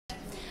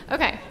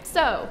Okay,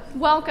 so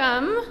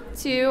welcome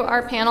to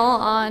our panel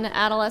on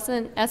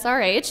adolescent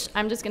SRH.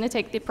 I'm just going to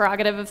take the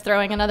prerogative of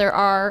throwing another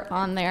R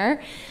on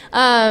there.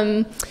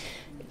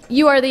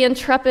 You are the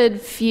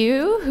intrepid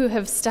few who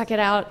have stuck it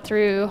out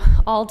through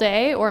all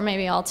day, or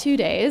maybe all 2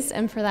 days,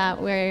 and for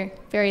that we're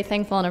very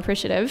thankful and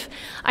appreciative.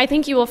 I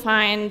think you will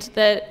find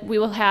that we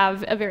will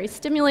have a very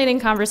stimulating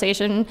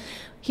conversation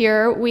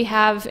here. We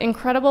have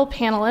incredible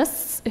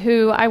panelists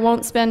who I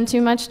won't spend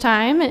too much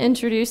time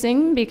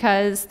introducing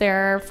because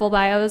their full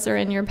bios are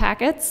in your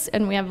packets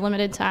and we have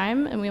limited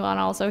time and we want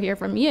to also hear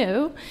from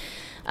you.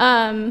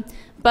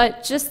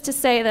 But just to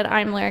say that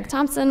I'm Lyric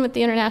Thompson with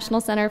the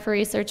International Center for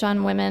Research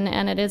on Women,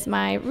 and it is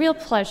my real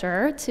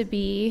pleasure to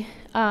be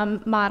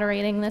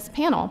moderating this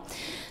panel.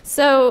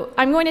 So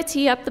I'm going to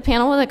tee up the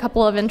panel with a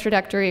couple of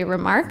introductory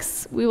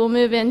remarks. We will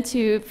move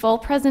into full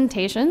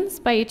presentations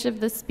by each of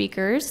the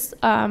speakers,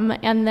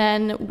 and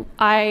then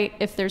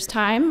if there's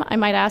time, I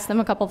might ask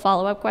them a couple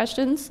follow-up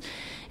questions.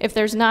 If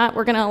there's not,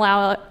 we're going to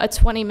allow a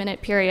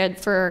 20-minute period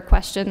for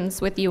questions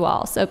with you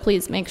all, so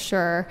please make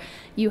sure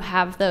you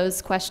have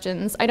those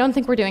questions. I don't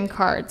think we're doing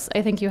cards.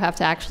 I think you have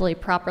to actually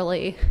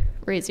properly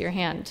raise your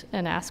hand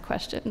and ask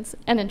questions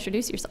and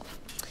introduce yourself.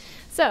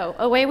 So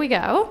away we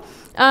go.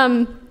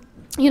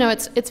 You know,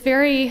 it's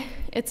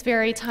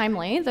very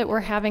timely that we're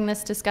having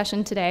this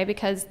discussion today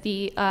because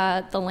the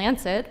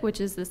Lancet,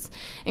 which is this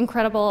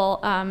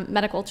incredible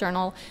medical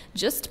journal,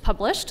 just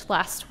published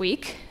last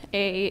week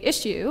a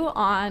issue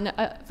on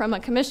from a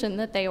commission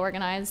that they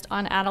organized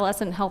on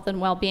adolescent health and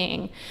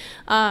well-being,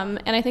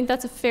 and I think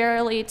that's a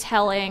fairly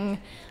telling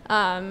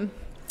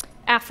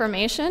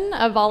affirmation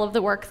of all of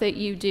the work that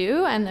you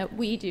do and that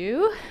we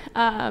do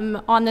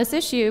on this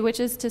issue,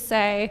 which is to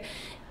say,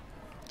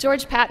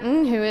 George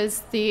Patton, who is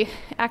the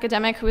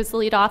academic who is the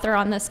lead author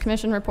on this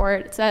commission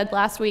report, said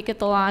last week at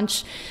the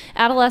launch,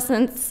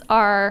 adolescents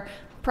are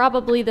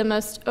probably the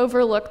most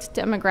overlooked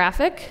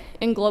demographic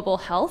in global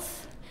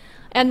health.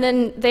 And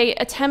then they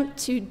attempt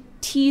to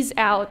tease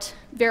out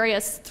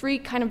three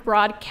kind of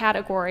broad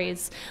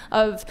categories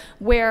of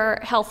where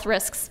health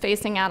risks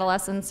facing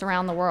adolescents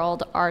around the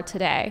world are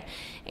today.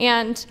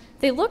 And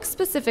they look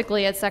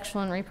specifically at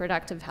sexual and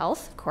reproductive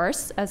health, of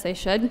course, as they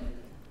should.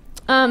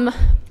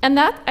 And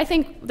that, I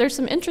think, there's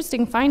some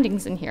interesting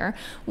findings in here.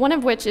 One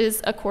of which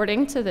is,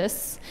 according to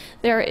this,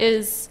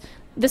 this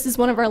is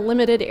one of our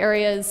limited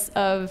areas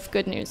of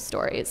good news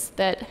stories,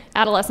 that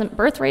adolescent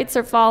birth rates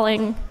are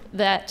falling,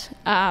 that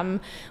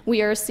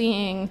we are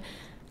seeing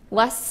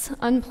less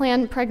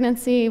unplanned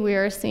pregnancy, we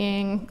are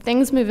seeing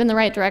things move in the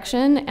right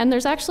direction, and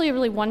there's actually a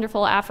really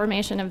wonderful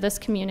affirmation of this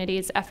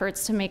community's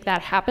efforts to make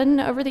that happen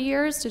over the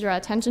years, to draw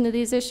attention to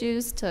these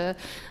issues, to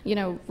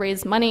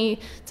raise money,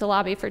 to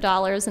lobby for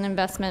dollars and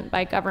investment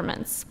by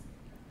governments.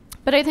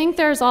 But I think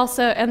there's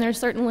also, and there's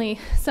certainly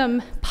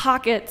some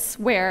pockets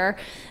where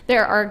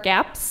there are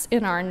gaps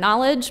in our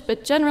knowledge,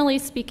 but generally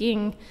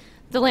speaking,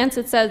 the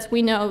Lancet says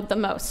we know the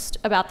most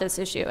about this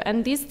issue.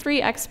 And these three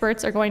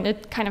experts are going to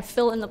kind of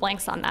fill in the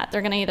blanks on that.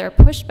 They're going to either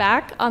push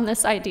back on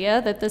this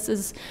idea that this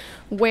is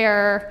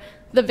where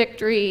the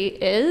victory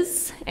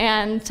is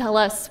and tell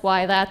us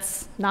why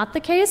that's not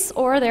the case,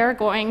 or they're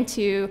going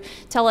to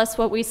tell us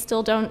what we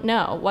still don't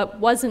know, what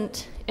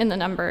wasn't in the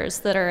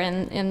numbers that are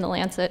in the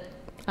Lancet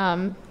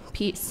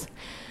piece.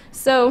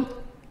 So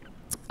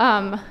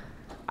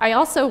I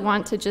also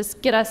want to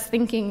just get us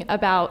thinking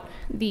about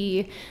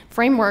the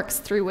frameworks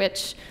through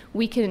which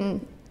we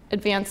can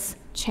advance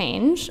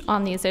change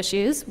on these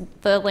issues.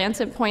 The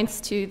Lancet points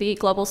to the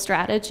global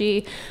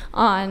strategy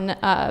on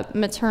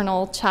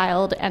maternal,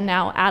 child, and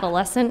now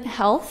adolescent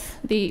health,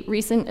 the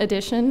recent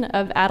addition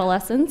of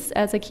adolescents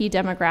as a key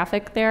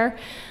demographic there.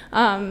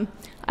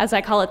 As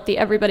I call it, the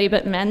everybody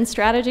but men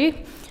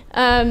strategy.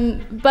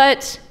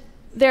 But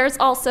there's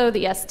also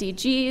the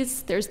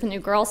SDGs, there's the New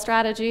Girl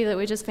strategy that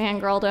we just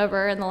fangirled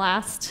over in the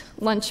last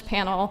lunch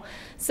panel.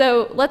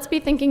 So let's be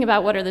thinking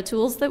about what are the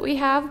tools that we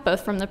have,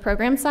 both from the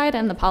program side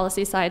and the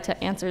policy side,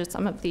 to answer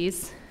some of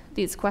these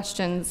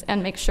questions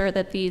and make sure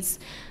that these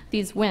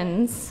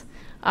wins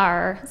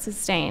are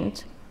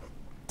sustained.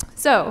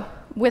 So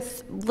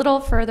with little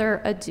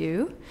further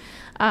ado,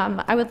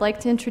 I would like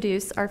to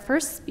introduce our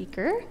first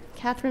speaker,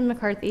 Katharine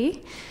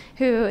McCarthy,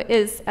 who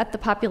is at the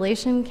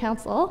Population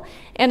Council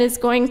and is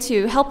going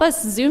to help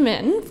us zoom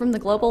in from the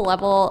global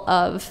level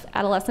of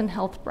adolescent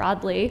health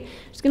broadly.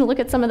 She's going to look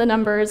at some of the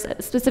numbers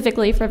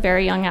specifically for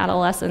very young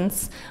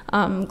adolescents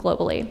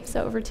globally.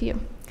 So over to you.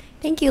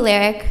 Thank you,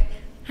 Lyric.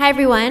 Hi,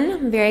 everyone.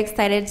 I'm very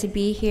excited to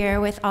be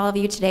here with all of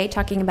you today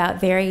talking about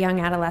very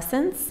young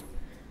adolescents.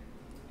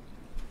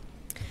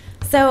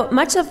 So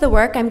much of the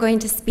work I'm going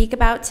to speak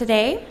about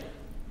today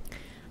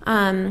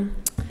on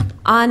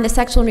the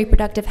sexual and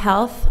reproductive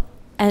health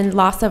and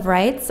loss of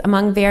rights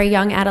among very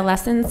young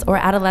adolescents or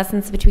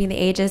adolescents between the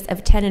ages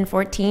of 10 and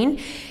 14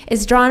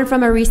 is drawn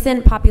from a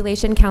recent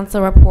Population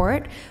Council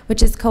report,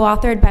 which is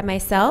co-authored by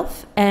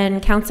myself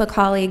and council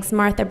colleagues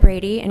Martha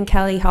Brady and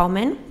Kelly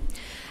Hallman.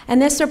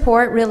 And this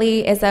report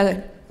really is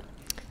a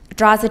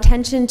draws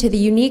attention to the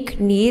unique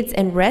needs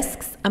and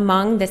risks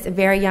among this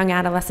very young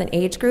adolescent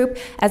age group,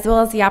 as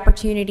well as the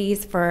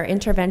opportunities for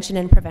intervention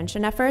and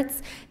prevention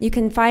efforts. You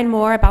can find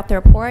more about the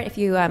report if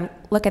you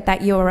look at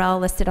that URL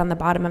listed on the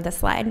bottom of the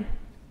slide.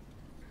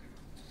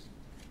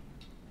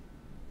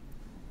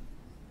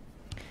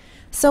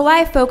 So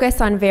why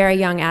focus on very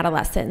young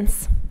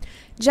adolescents?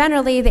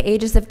 Generally, the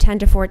ages of 10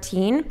 to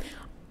 14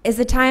 is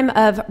a time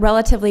of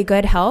relatively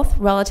good health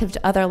relative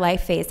to other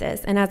life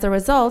phases. And as a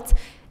result,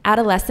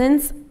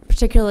 adolescents,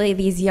 particularly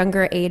these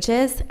younger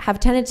ages, have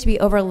tended to be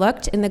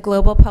overlooked in the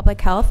global public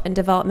health and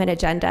development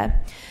agenda.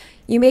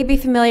 You may be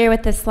familiar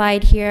with this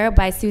slide here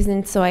by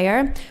Susan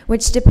Sawyer,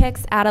 which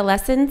depicts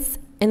adolescence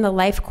in the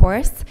life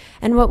course.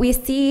 And what we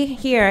see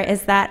here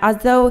is that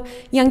although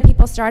young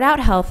people start out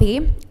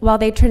healthy, while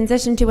they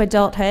transition to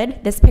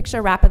adulthood, this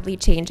picture rapidly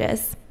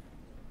changes.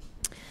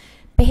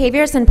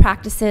 Behaviors and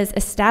practices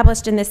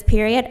established in this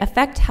period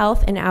affect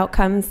health and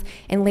outcomes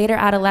in later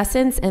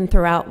adolescence and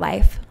throughout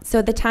life.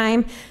 So the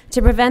time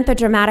to prevent the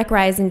dramatic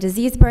rise in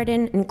disease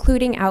burden,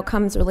 including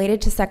outcomes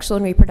related to sexual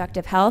and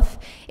reproductive health,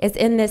 is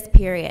in this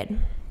period,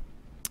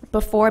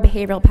 before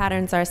behavioral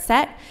patterns are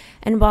set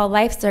and while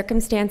life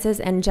circumstances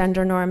and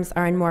gender norms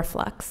are in more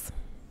flux.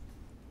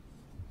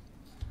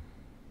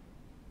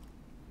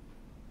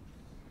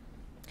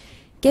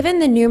 Given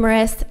the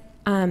numerous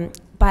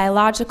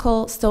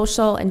biological,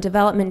 social, and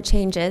development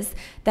changes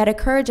that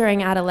occur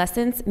during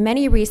adolescence,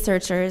 many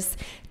researchers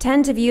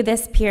tend to view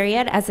this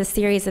period as a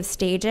series of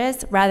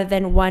stages rather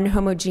than one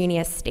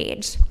homogeneous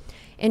stage.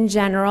 In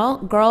general,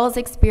 girls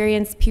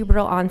experience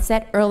pubertal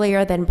onset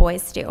earlier than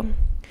boys do.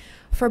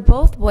 For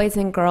both boys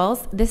and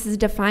girls, this is a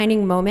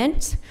defining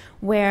moment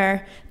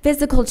where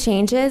physical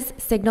changes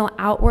signal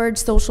outward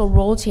social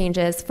role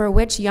changes for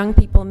which young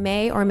people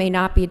may or may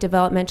not be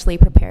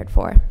developmentally prepared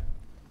for.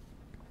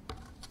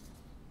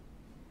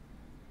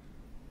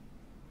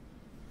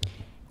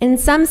 In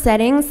some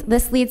settings,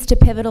 this leads to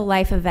pivotal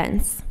life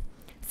events,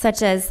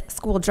 such as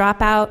school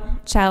dropout,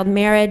 child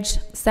marriage,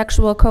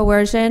 sexual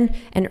coercion,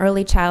 and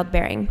early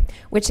childbearing,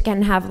 which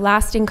can have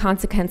lasting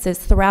consequences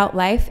throughout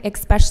life,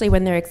 especially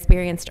when they're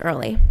experienced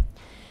early.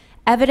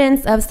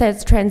 Evidence of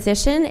such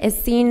transition is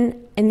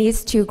seen in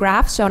these two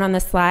graphs shown on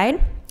the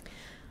slide.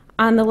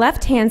 On the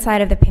left-hand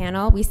side of the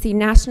panel, we see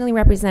nationally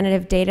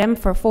representative data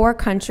for 4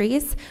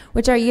 countries,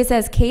 which are used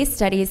as case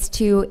studies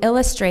to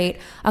illustrate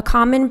a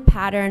common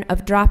pattern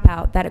of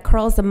dropout that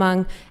occurs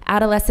among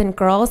adolescent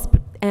girls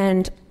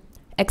and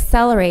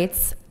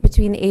accelerates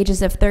between the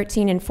ages of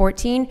 13 and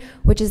 14,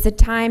 which is the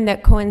time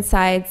that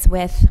coincides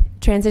with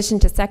transition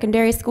to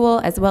secondary school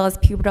as well as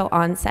pubertal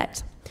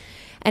onset.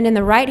 And in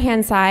the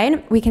right-hand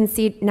side, we can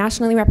see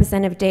nationally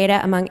representative data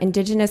among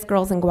indigenous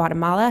girls in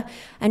Guatemala,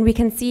 and we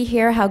can see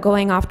here how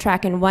going off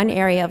track in one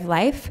area of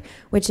life,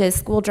 which is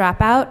school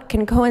dropout,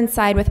 can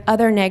coincide with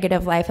other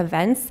negative life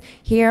events,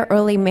 here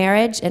early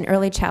marriage and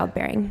early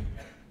childbearing.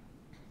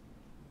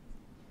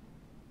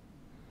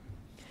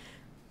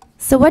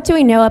 So what do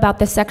we know about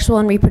the sexual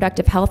and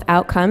reproductive health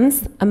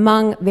outcomes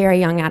among very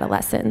young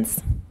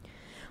adolescents?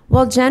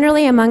 Well,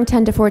 generally among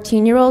 10 to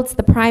 14-year-olds,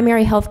 the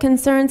primary health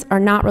concerns are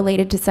not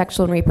related to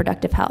sexual and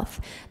reproductive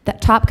health. The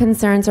top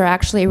concerns are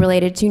actually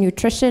related to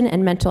nutrition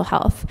and mental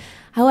health.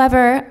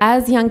 However,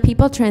 as young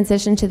people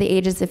transition to the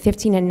ages of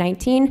 15 and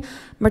 19,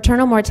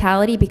 maternal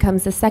mortality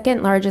becomes the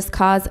second largest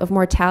cause of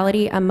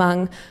mortality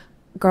among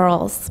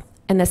girls,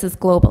 and this is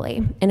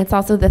globally. And it's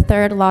also the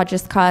third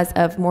largest cause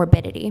of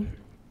morbidity.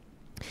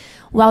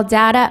 While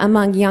data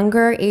among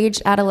younger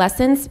aged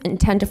adolescents in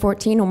 10 to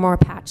 14 are more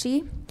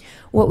patchy,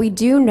 what we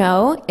do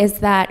know is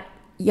that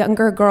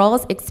younger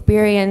girls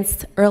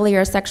experience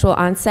earlier sexual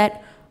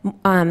onset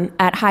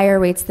at higher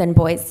rates than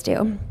boys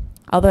do,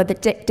 although the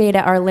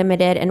data are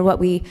limited, and what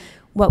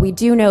we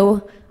do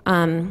know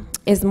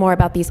is more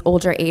about these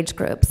older age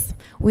groups.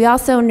 We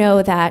also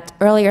know that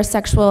earlier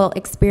sexual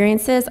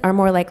experiences are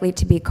more likely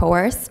to be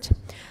coerced.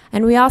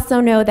 And we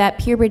also know that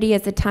puberty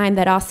is a time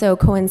that also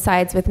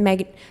coincides with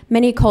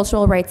many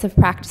cultural rites of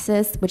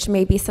practices, which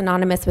may be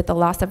synonymous with the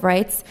loss of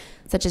rights,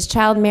 such as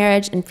child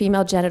marriage and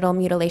female genital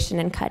mutilation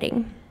and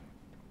cutting.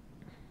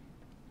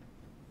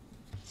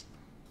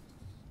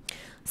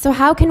 So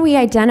how can we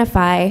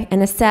identify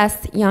and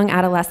assess young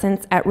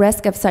adolescents at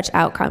risk of such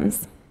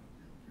outcomes?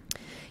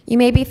 You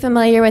may be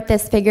familiar with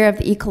this figure of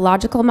the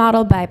ecological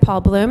model by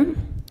Paul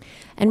Bloom.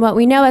 And what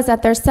we know is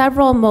that there are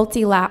several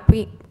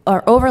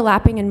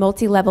overlapping and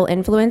multi-level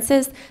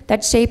influences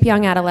that shape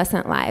young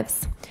adolescent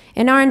lives.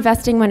 In our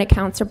Investing When It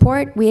Counts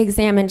report, we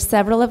examined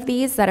several of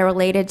these that are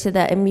related to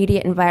the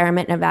immediate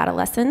environment of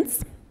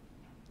adolescence.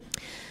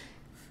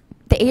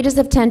 The ages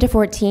of 10 to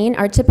 14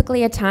 are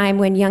typically a time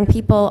when young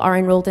people are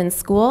enrolled in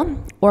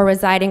school or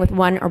residing with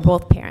one or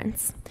both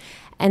parents.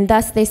 And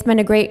thus, they spend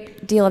a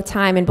great deal of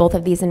time in both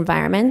of these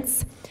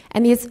environments.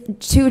 And these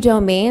two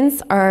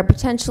domains are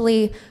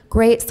potentially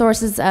great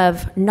sources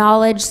of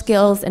knowledge,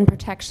 skills, and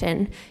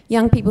protection.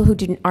 Young people who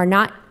are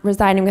not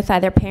residing with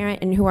either parent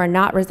and who are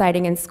not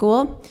residing in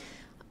school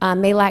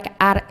may lack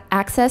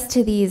access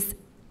to these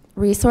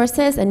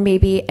resources and may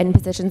be in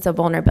positions of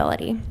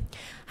vulnerability.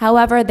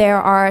 However,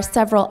 there are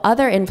several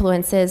other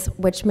influences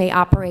which may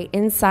operate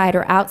inside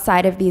or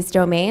outside of these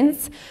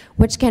domains,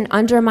 which can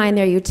undermine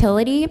their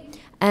utility,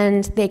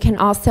 and they can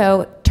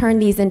also turn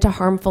these into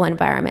harmful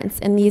environments.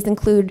 And these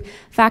include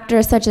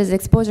factors such as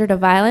exposure to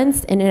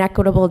violence and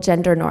inequitable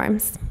gender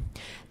norms.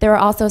 There are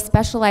also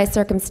specialized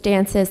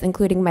circumstances,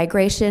 including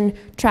migration,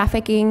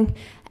 trafficking,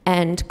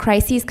 and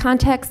crises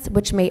contexts,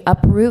 which may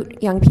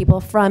uproot young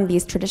people from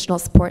these traditional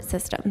support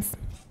systems.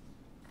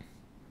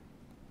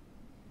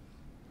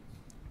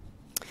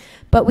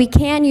 But we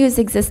can use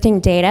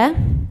existing data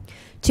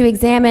to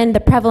examine the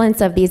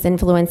prevalence of these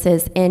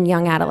influences in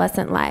young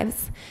adolescent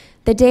lives.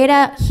 The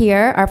data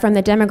here are from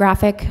the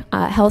demographic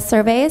health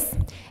surveys.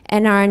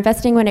 In our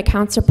Investing When It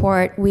Counts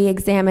report, we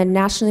examined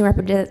nationally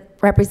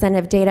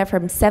representative data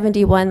from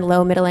 71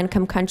 low middle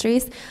income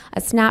countries.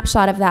 A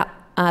snapshot of that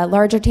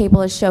larger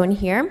table is shown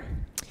here.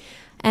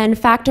 And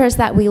factors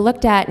that we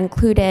looked at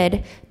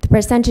included the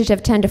percentage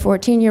of 10 to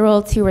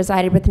 14-year-olds who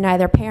resided with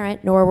neither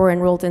parent nor were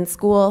enrolled in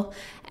school,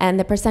 and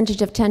the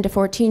percentage of 10 to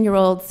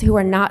 14-year-olds who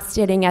are not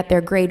sitting at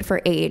their grade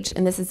for age,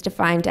 and this is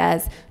defined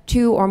as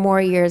 2 or more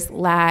years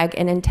lag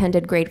in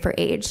intended grade for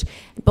age.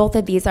 Both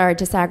of these are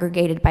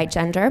disaggregated by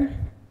gender.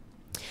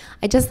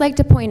 I'd just like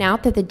to point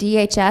out that the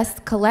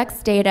DHS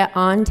collects data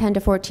on 10 to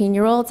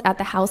 14-year-olds at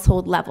the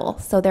household level.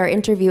 So they're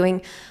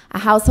interviewing a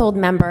household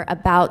member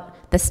about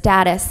the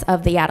status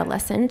of the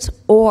adolescent,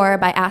 or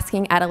by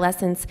asking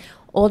adolescents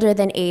older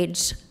than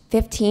age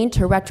 15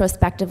 to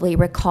retrospectively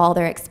recall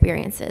their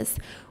experiences.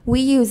 We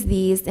use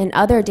these and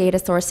other data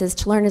sources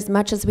to learn as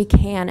much as we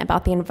can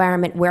about the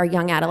environment where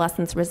young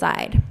adolescents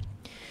reside.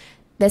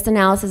 This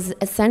analysis is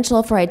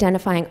essential for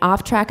identifying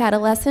off-track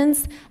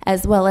adolescents,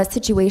 as well as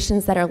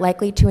situations that are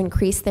likely to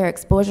increase their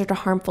exposure to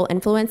harmful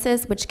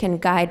influences, which can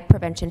guide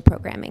prevention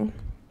programming.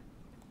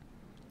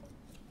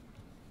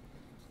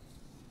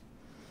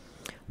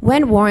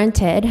 When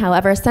warranted,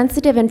 however,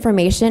 sensitive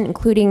information,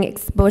 including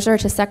exposure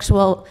to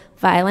sexual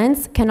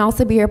violence, can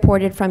also be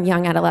reported from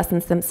young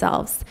adolescents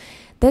themselves.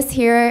 This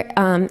here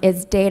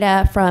is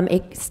data from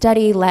a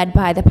study led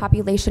by the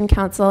Population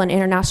Council and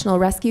International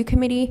Rescue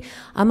Committee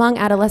among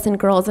adolescent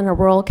girls in a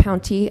rural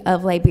county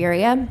of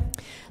Liberia.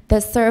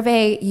 The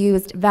survey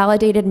used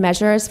validated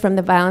measures from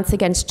the Violence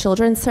Against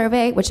Children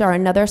survey, which are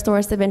another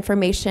source of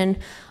information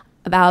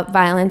about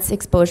violence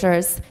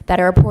exposures that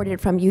are reported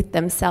from youth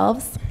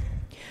themselves.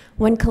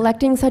 When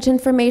collecting such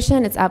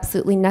information, it's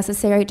absolutely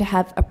necessary to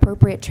have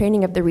appropriate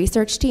training of the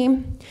research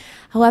team.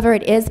 However,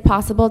 it is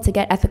possible to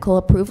get ethical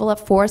approval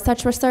for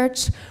such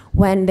research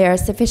when there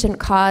is sufficient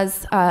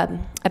cause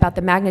about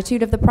the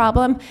magnitude of the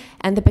problem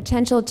and the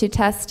potential to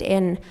test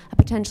in a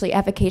potentially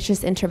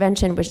efficacious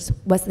intervention, which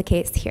was the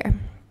case here.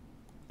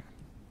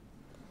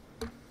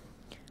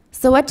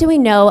 So what do we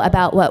know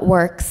about what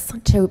works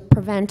to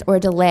prevent or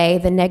delay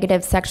the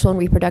negative sexual and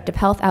reproductive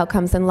health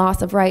outcomes and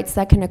loss of rights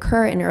that can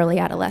occur in early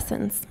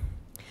adolescence?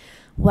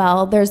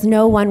 Well, there's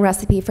no one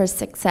recipe for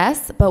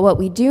success, but what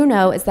we do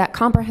know is that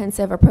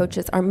comprehensive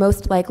approaches are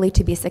most likely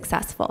to be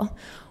successful.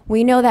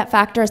 We know that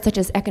factors such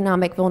as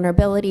economic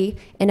vulnerability,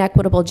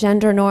 inequitable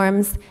gender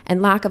norms,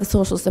 and lack of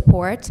social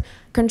support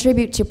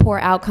contribute to poor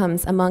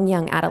outcomes among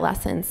young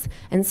adolescents.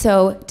 And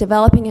so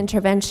developing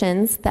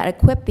interventions that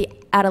equip the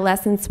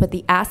adolescents with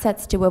the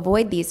assets to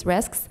avoid these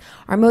risks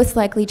are most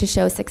likely to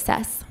show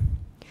success.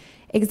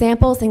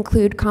 Examples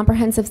include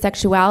comprehensive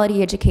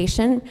sexuality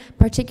education,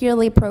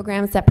 particularly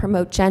programs that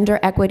promote gender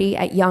equity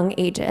at young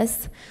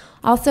ages.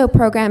 Also,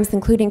 programs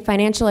including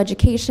financial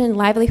education,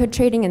 livelihood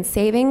training, and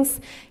savings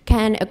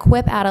can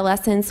equip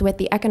adolescents with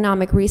the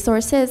economic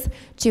resources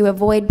to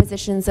avoid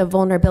positions of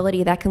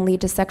vulnerability that can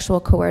lead to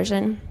sexual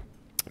coercion.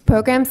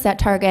 Programs that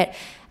target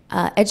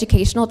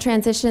educational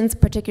transitions,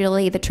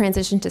 particularly the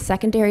transition to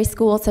secondary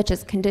school, such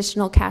as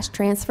conditional cash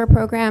transfer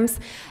programs,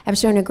 have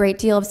shown a great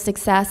deal of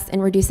success in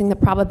reducing the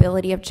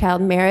probability of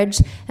child marriage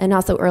and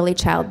also early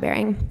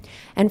childbearing.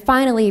 And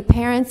finally,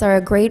 parents are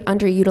a great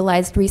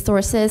underutilized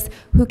resources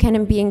who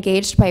can be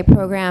engaged by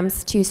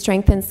programs to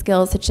strengthen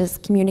skills such as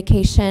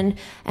communication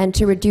and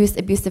to reduce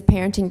abusive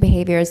parenting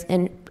behaviors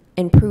and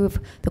improve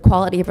the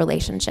quality of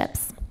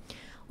relationships.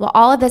 While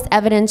all of this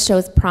evidence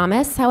shows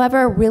promise,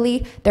 however,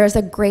 really there's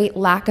a great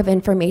lack of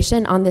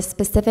information on this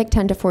specific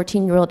 10 to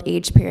 14-year-old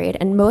age period,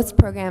 and most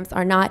programs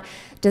are not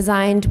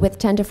designed with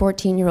 10 to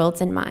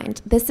 14-year-olds in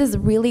mind. This is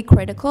really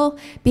critical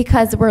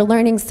because we're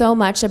learning so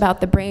much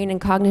about the brain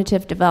and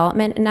cognitive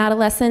development in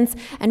adolescence,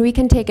 and we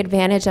can take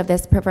advantage of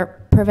this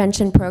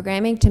prevention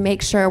programming to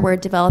make sure we're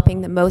developing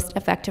the most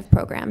effective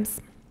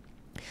programs.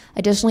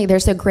 Additionally,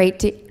 there's a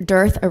great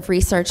dearth of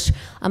research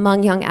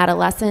among young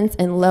adolescents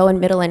in low and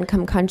middle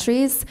income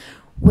countries,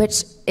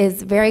 which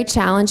is very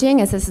challenging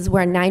as this is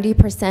where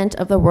 90%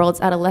 of the world's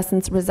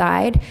adolescents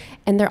reside,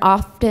 and they're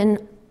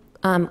often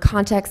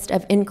context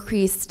of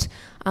increased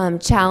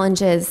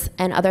challenges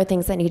and other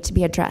things that need to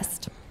be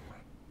addressed.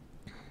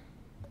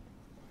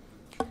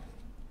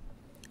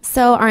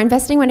 So our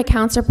Investing When It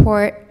Counts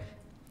report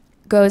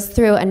goes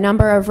through a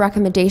number of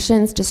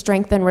recommendations to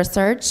strengthen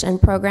research and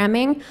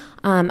programming.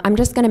 I'm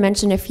just going to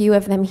mention a few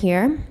of them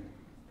here.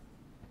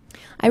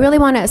 I really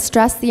want to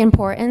stress the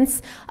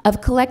importance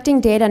of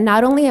collecting data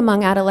not only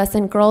among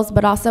adolescent girls,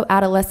 but also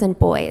adolescent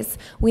boys.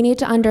 We need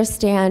to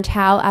understand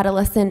how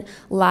adolescent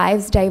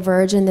lives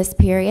diverge in this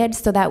period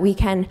so that we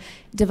can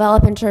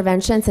develop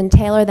interventions and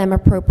tailor them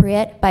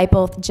appropriate by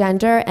both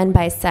gender and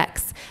by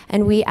sex.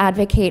 And we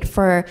advocate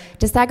for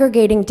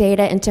disaggregating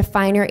data into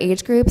finer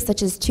age groups,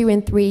 such as 2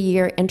 and 3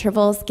 year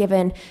intervals,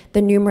 given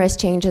the numerous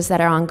changes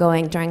that are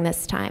ongoing during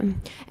this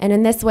time. And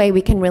in this way,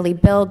 we can really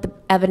build the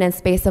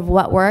evidence base of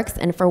what works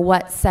and for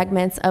what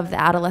segments of the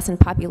adolescent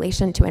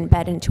population to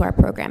embed into our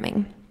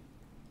programming.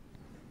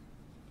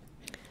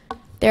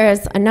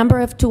 There's a number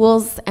of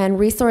tools and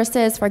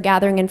resources for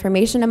gathering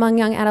information among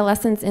young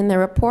adolescents in the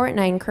report, and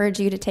I encourage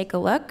you to take a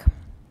look.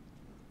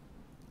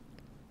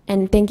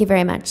 And thank you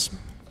very much.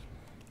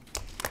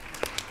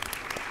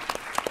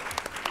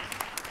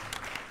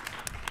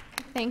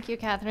 Thank you,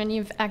 Katharine.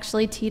 You've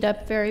actually teed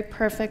up very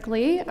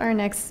perfectly our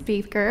next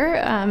speaker,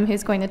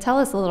 who's going to tell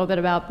us a little bit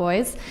about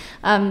boys.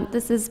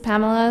 This is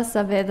Pamela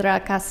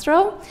Saavedra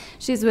Castro.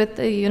 She's with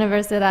the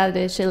Universidad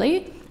de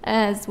Chile,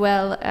 as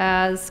well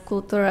as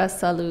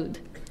CulturaSalud.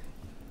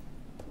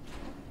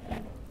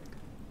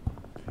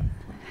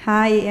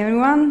 Hi,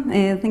 everyone.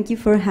 Thank you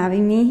for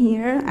having me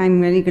here.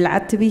 I'm really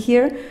glad to be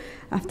here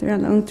after a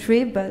long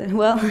trip, but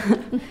well,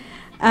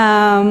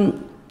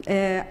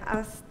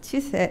 as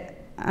she said,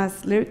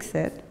 as Lyric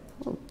said,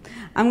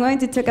 I'm going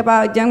to talk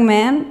about young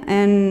men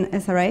and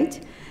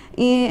SRH.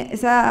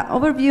 It's an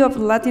overview of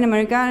Latin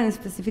America and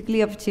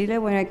specifically of Chile,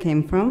 where I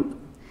came from.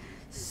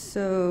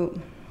 So,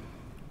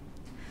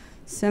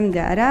 some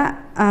data.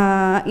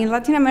 In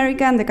Latin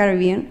America and the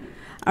Caribbean,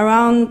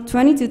 around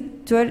 10 to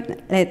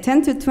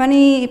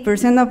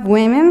 20% of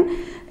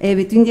women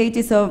between the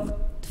ages of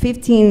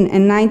 15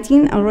 and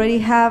 19 already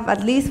have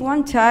at least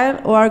one child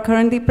or are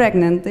currently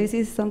pregnant. This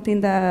is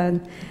something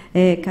that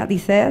Kathy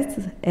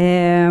says.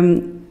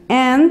 And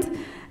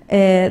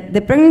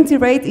the pregnancy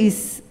rate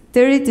is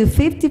 30 to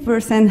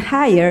 50%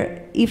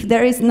 higher if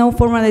there is no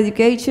formal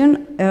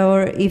education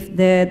or if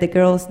the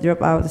girls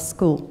drop out of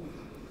school.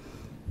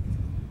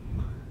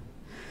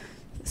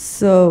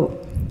 So,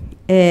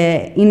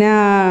 in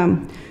a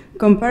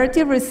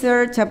comparative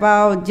research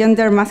about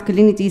gender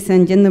masculinities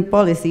and gender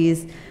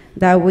policies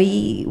that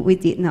we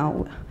did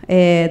now,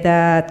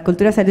 that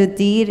CulturaSalud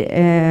did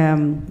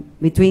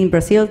between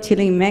Brazil,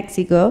 Chile, and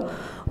Mexico,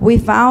 we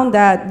found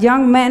that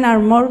young men are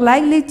more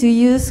likely to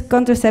use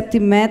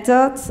contraceptive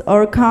methods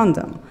or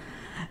condom.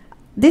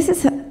 This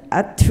is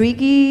a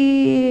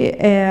tricky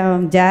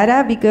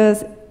data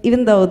because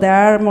even though they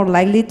are more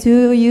likely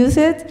to use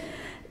it,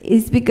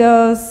 it's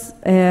because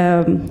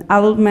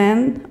adult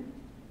men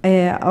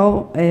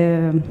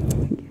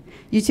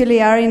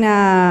usually are in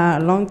a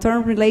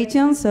long-term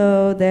relation,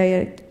 so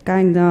they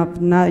kind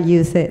of not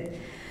use it.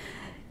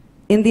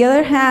 On the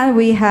other hand,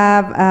 we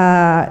have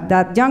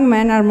that young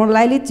men are more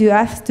likely to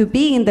ask to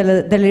be in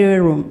the delivery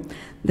room.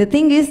 The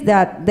thing is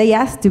that they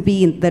ask to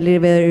be in the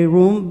delivery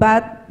room,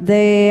 but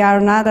they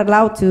are not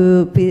allowed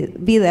to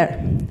be there.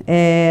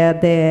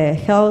 The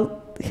health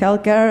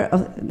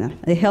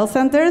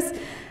centers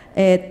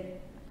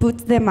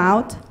put them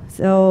out.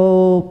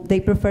 So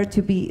they prefer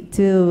to be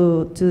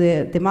to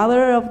the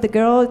mother of the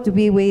girl to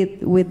be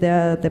with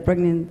the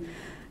pregnant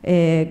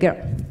girl.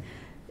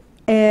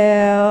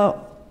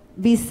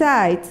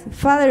 Besides,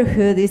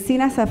 fatherhood is seen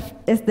as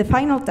the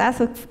final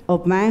task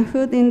of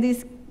manhood in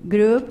this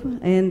group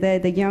and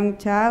the young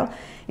child.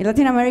 In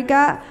Latin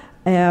America,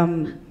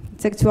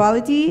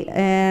 sexuality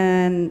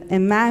and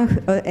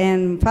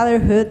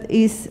fatherhood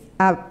is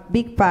a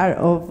big part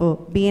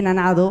of being an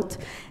adult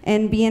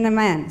and being a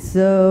man.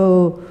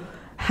 So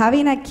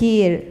having a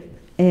kid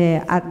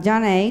at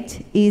young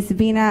age is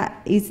seen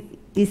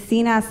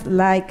as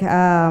like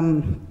a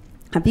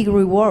big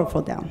reward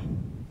for them.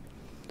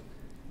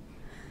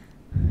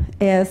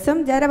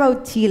 Some data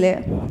about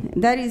Chile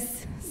that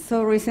is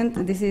so recent.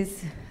 This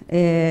is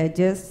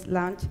just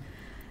launched.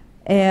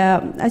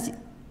 As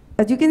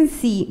you can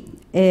see,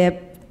 teenage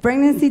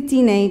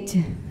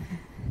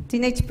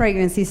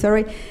pregnancy,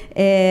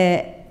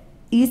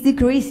 is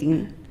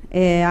decreasing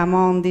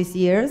among these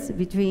years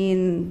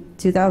between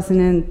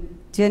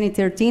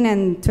 2013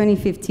 and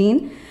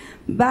 2015.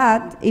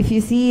 But if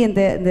you see in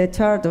the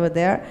chart over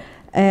there,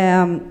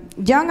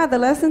 young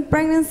adolescent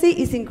pregnancy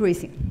is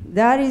increasing.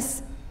 That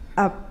is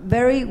a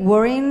very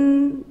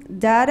worrying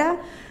data,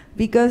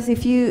 because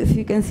if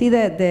you can see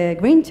the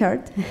green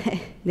chart,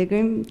 the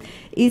green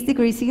is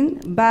decreasing,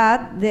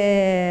 but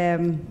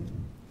the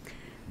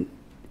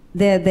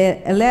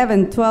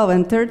 11, 12,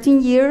 and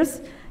 13 years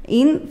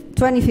in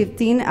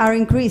 2015 are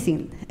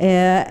increasing.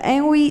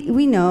 And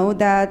we know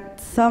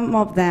that some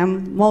of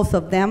them, most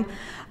of them,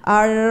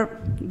 are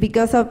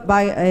because of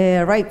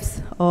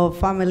rapes of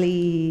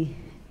family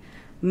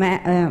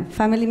men,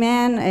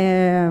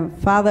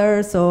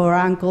 fathers or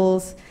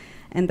uncles,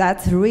 and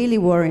that's really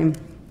worrying.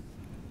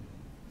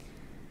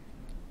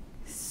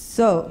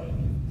 So,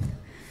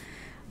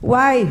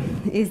 why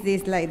is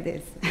this like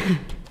this?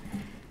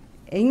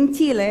 In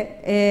Chile,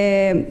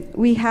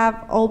 we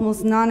have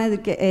almost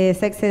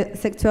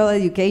sexual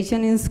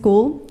education in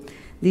school.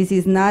 This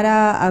is not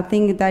a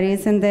thing that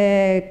is in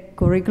the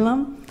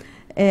curriculum.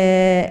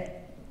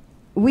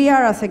 We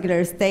are a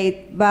secular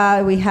state,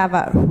 but we have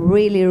a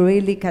really,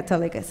 really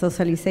Catholic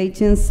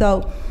socialization.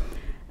 So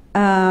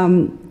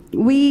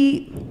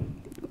we,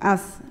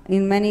 as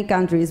in many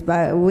countries,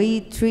 but we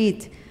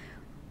treat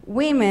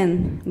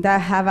women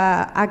that have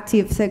an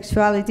active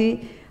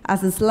sexuality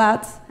as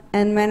sluts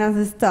and men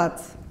as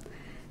studs.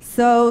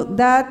 So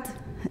that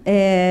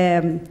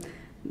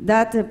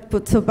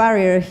puts a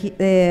barrier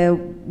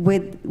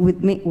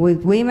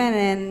with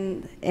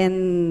women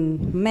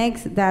and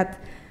makes that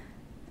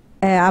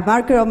a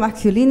marker of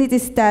masculinity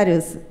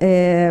status.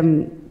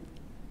 And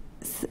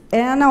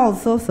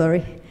also,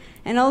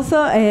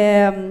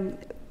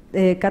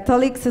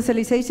 Catholic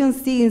socialization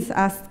sees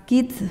as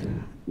kids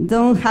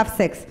don't have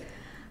sex.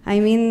 I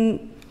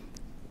mean,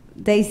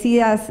 they see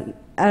as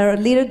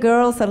little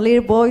girls or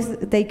little boys,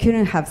 they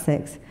couldn't have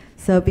sex.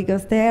 So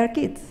because they are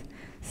kids.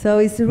 So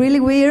it's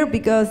really weird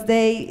because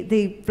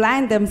they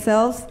blind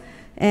themselves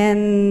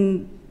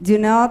and do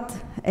not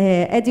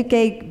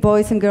educate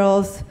boys and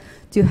girls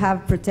to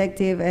have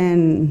protective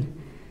and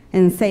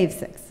safe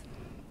sex.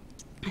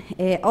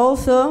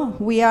 Also,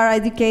 we are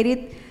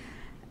educated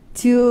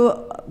to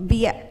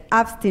be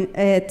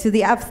to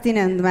the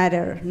abstinent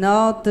matter,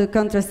 not to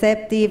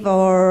contraceptive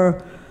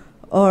or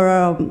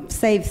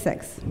safe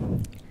sex.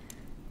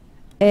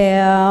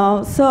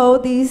 So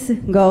this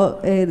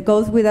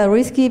goes with a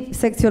risky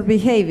sexual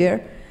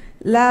behavior.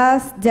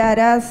 Last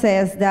data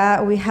says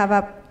that we have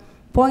a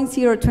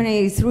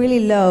 0.028, it's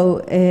really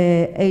low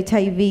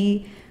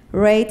HIV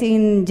rate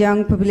in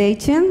young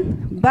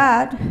population,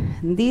 but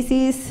this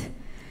is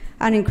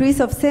an increase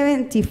of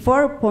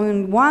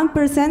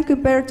 74.1%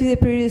 compared to the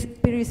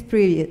previous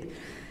period.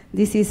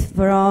 This is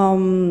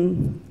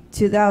from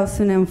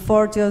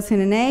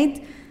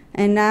 2004-2008.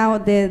 And now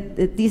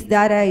this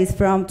data is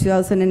from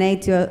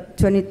 2008 to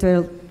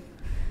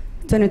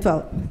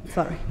 2012.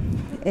 Sorry.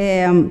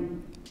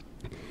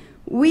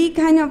 We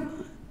kind of,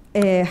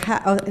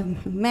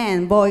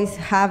 boys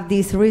have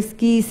this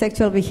risky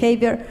sexual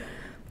behavior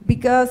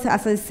because,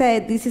 as I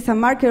said, this is a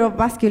marker of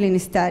masculine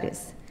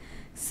status.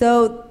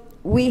 So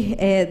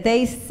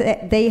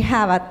they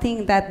have a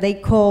thing that they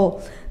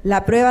call la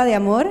prueba de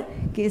amor,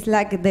 que is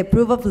like the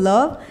proof of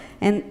love.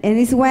 And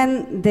it's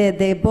when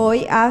the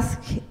boy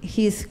asks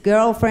his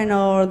girlfriend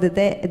or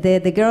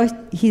the girl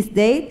he's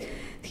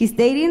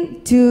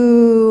dating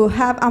to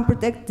have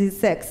unprotected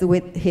sex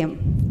with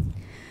him.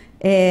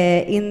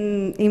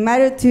 In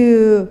matter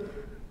to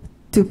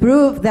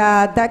prove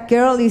that that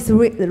girl is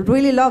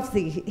really loves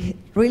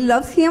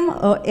him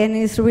and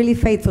is really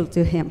faithful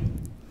to him.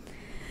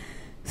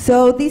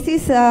 So this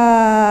is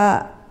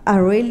a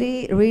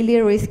really,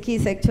 really risky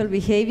sexual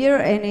behavior,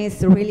 and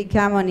it's really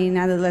common in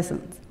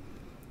adolescents.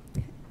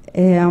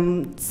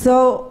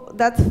 So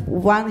that's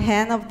one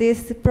hand of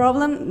this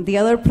problem. The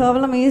other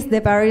problem is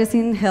the barriers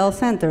in health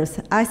centers.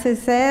 As I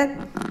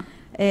said,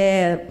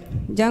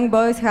 young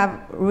boys have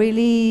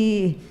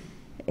really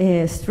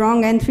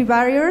strong entry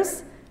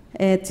barriers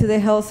to the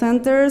health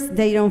centers.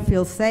 They don't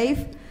feel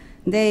safe.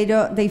 They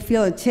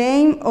feel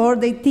ashamed, or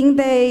they think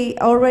they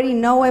already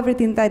know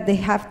everything that they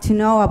have to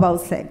know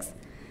about sex.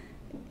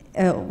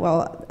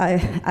 Well,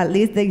 at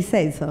least they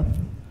say so.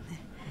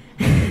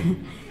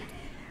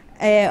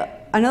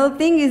 Another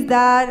thing is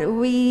that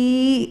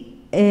we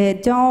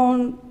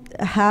don't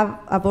have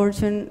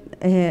abortion,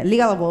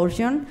 legal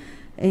abortion.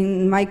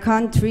 In my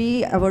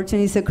country, abortion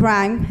is a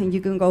crime, and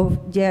you can go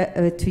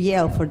to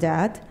jail for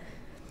that.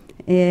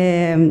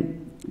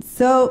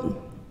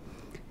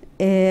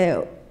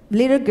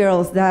 Little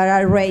girls that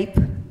are raped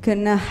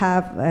cannot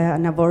have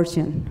an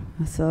abortion,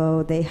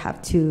 so they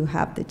have to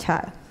have the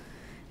child,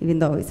 even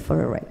though it's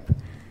for a rape.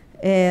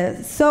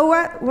 So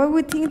what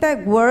we think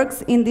that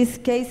works in these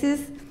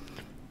cases,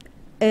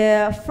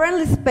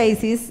 friendly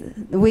spaces,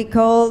 we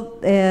call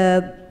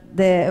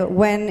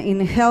when in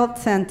health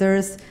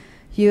centers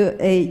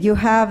you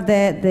have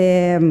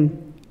the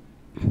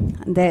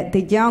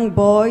young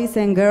boys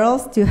and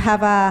girls to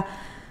have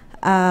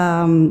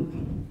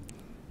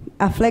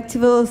a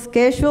flexible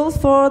schedules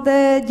for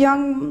the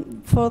young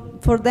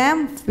for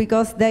them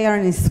because they are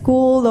in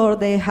school or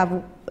they have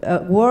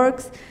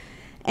works,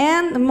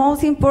 and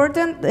most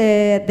important,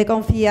 the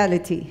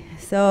confidentiality.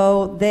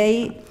 So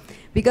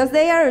because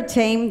they are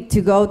ashamed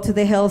to go to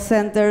the health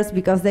centers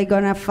because they're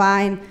gonna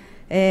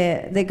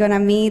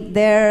meet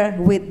there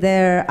with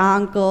their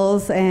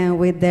uncles and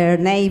with their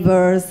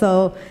neighbors,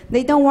 so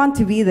they don't want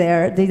to be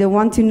there. They don't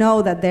want to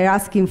know that they're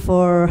asking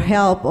for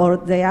help or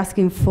they're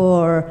asking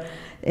for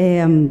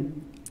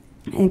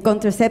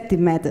contraceptive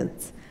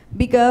methods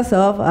because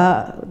of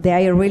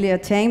they are really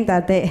ashamed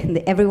that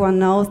everyone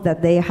knows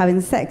that they are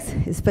having sex,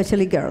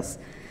 especially girls.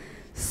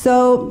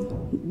 So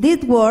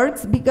this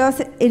works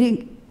because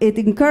it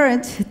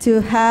encourages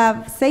to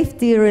have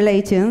safety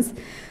relations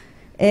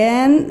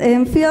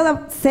and feel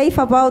safe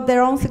about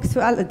their own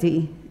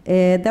sexuality.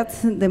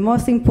 That's the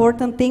most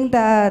important thing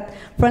that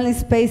Friendly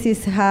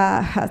Spaces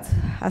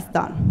has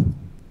done.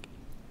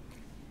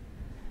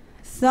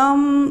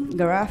 Some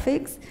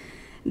graphics.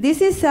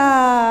 This is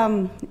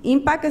an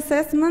impact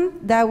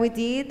assessment that we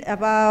did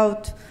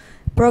about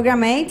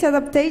Program 8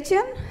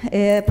 adaptation.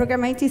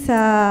 Program 8 is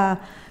a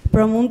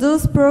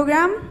Promundus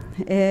program,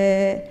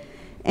 and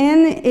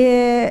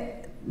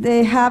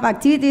they have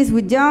activities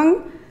with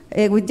young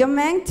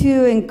men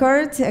to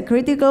encourage a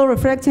critical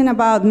reflection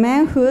about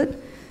manhood.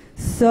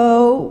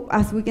 So,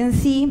 as we can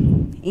see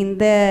in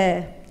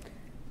the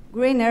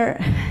greener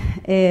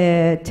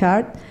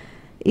chart,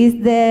 is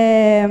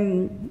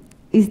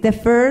the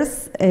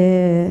first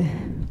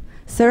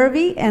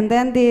survey, and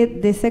then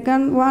the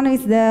second one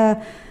is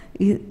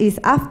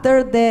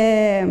after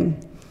the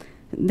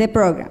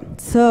program.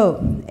 So,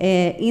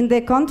 in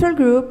the control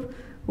group,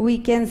 we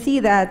can see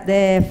that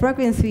the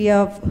frequency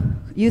of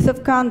use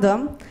of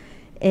condom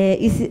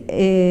is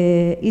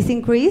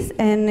increased,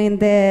 and in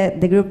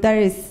the group that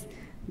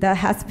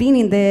has been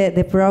in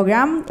the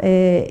program,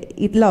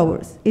 it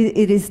lowers.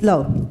 It is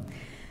low.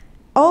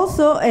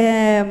 Also,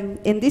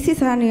 and this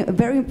is a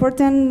very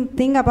important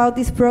thing about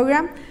this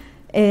program.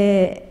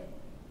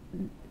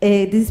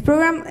 This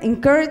program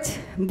encourages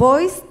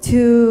boys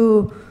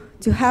to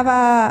have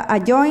a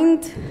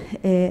joint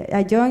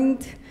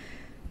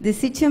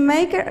decision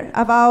maker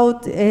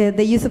about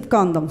the use of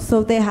condoms.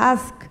 So they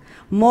ask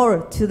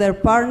more to their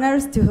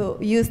partners to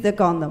use the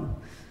condom.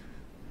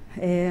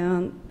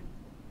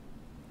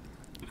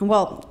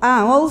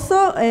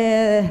 Also,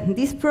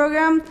 this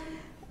program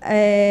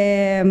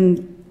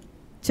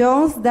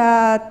shows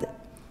that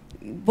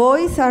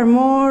boys are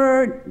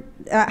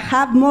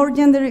have more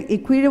gender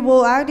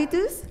equitable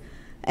attitudes.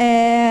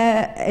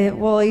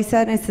 It's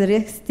an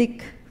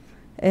statistic.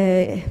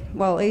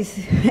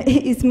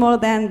 It's more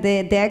than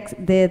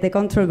the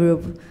control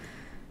group.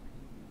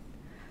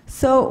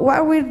 So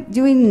what we're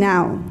doing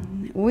now?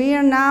 We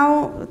are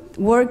now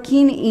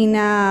working in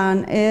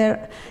an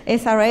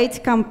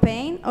SRH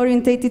campaign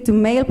oriented to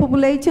male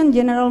population,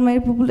 general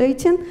male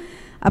population,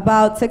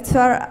 about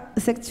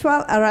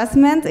sexual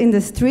harassment in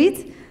the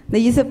street, the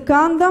use of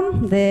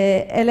condom,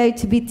 the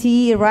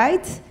LGBT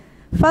rights,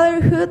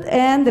 fatherhood,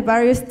 and the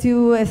barriers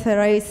to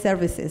SRH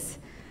services.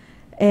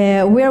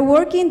 We are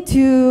working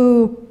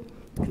to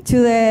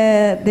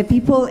the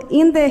people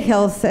in the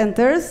health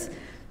centers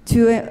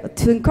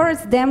to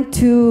encourage them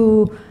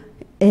to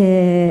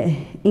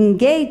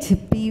engage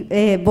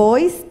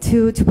boys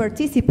to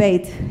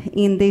participate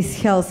in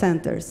these health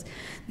centers.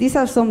 These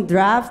are some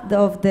drafts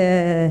of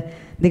the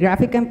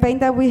graphic campaign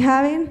that we're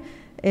having.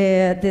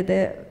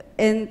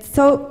 And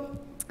so,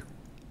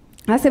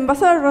 as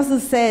Ambassador Rosso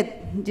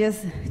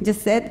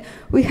just said,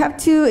 we have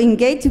to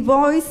engage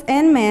boys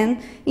and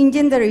men in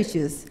gender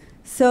issues.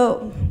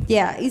 So,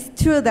 yeah, it's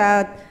true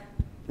that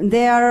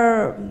they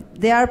are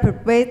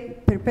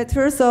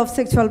perpetrators of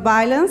sexual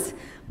violence,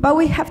 but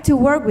we have to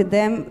work with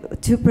them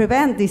to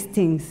prevent these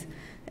things.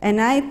 And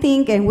I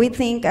think, and we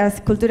think as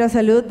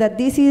CulturaSalud, that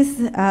this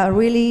is a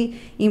really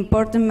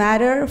important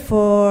matter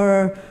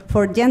for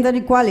gender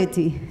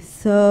equality.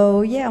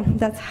 So yeah,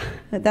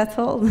 that's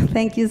all.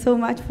 Thank you so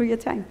much for your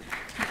time.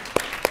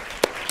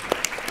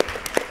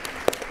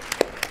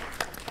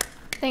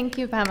 Thank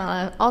you,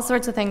 Pamela. All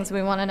sorts of things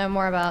we want to know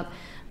more about,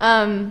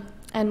 and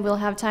we'll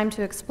have time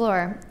to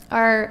explore.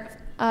 Our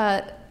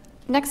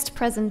next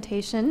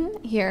presentation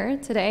here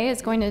today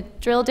is going to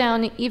drill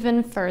down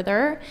even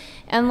further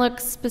and look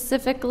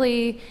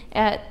specifically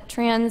at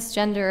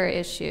transgender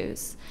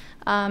issues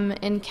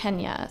in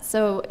Kenya.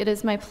 So it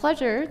is my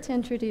pleasure to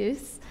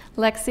introduce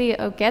Lexi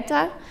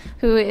Ogeta,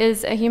 who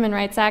is a human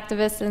rights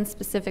activist and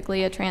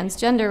specifically a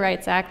transgender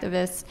rights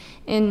activist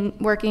in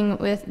working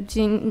with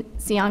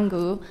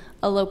Jinsiangu,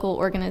 a local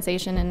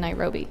organization in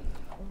Nairobi.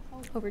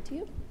 Over to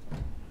you.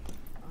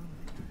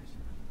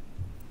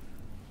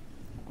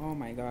 Oh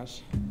my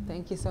gosh.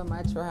 Thank you so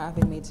much for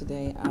having me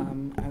today.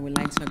 I would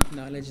like to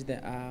acknowledge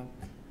the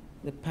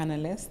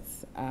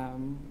panelists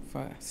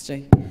for such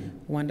a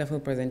wonderful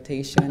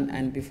presentation.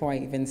 And before I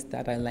even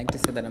start, I'd like to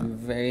say that I'm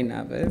very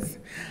nervous.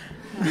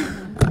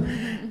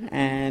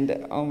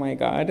 And oh my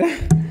God.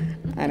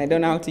 And I don't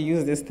know how to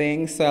use this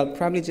thing, so I'll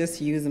probably just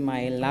use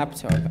my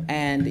laptop.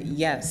 And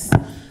yes.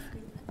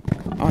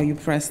 Oh, you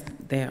pressed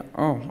there.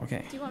 Oh,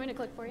 okay. Do you want me to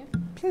click for you?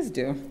 Please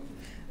do.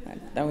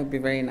 That would be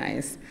very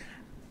nice.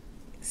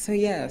 So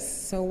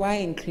yes, so why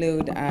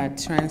include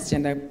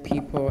transgender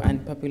people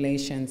and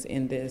populations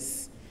in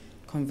this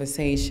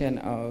conversation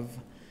of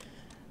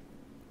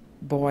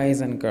boys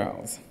and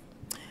girls?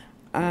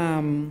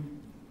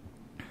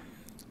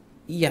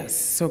 Yes,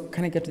 so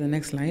can I get to the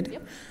next slide?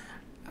 Yep.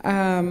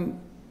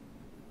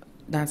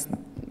 That's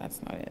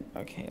not it.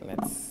 Okay,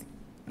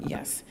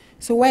 yes.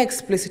 So why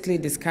explicitly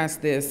discuss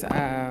this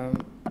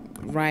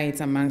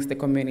rights amongst the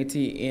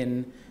community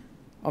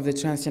of the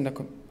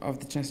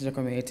transgender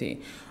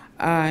community?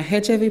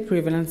 HIV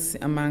prevalence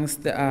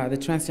amongst the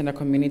transgender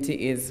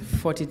community is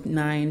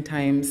 49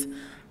 times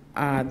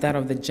that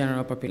of the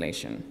general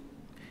population.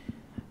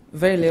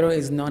 Very little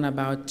is known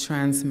about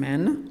trans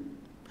men,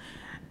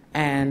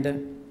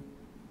 And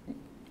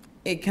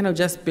it kind of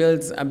just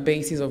builds a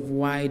basis of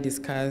why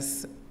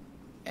discuss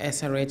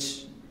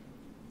SRH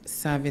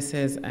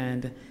services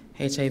and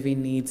HIV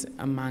needs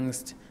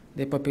amongst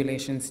the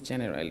populations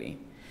generally.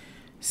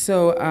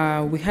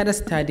 So we had a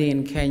study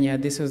in Kenya.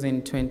 This was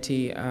in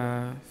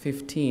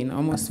 2015,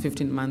 almost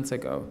 15 months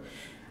ago.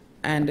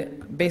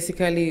 And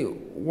basically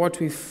what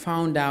we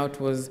found out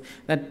was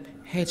that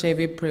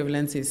HIV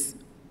prevalence is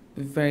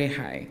very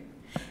high.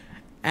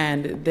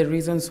 And the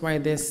reasons why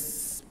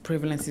this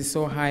prevalence is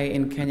so high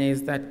in Kenya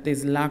is that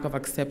there's lack of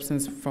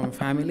acceptance from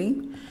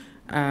family,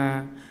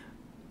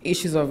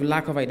 issues of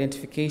lack of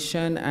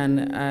identification,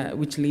 and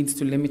which leads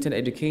to limited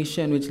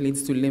education, which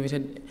leads to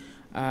limited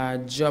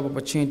job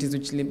opportunities,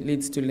 which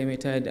leads to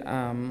limited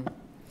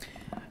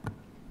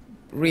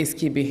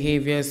risky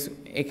behaviors,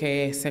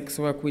 aka sex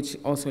work, which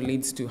also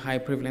leads to high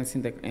prevalence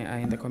in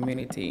the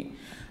community.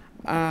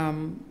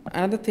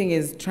 Another thing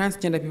is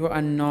transgender people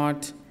are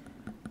not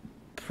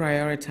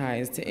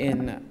prioritized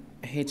in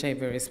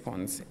HIV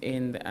response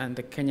in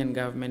the Kenyan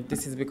government.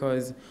 This is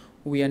because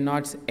we are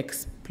not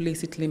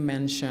explicitly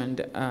mentioned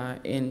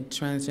in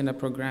transgender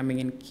programming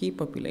in key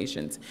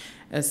populations,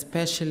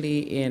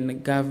 especially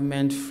in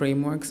government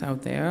frameworks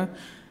out there.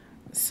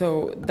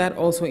 So that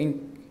also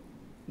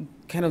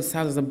kind of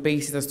serves as a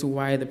basis as to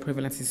why the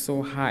prevalence is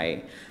so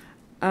high.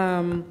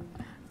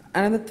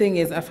 Another thing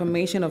is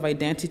affirmation of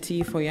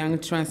identity for young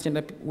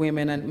transgender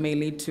women and may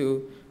lead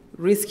to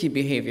risky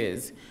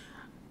behaviors.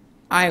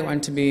 I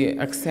want to be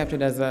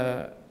accepted as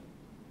a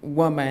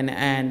woman,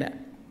 and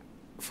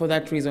for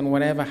that reason,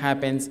 whatever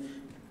happens,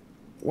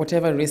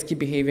 whatever risky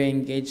behavior I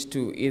engage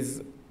to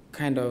is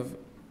kind of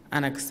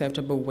an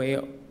acceptable way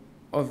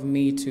of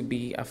me to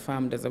be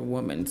affirmed as a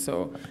woman.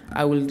 So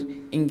I will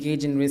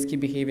engage in risky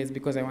behaviors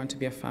because I want to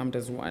be affirmed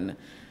as one.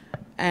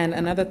 And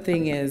another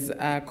thing is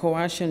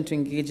coercion to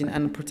engage in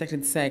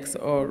unprotected sex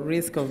or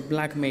risk of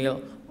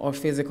blackmail or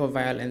physical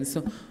violence.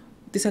 So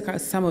these are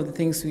some of the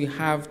things we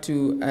have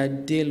to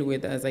deal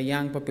with as a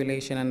young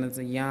population and as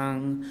a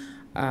young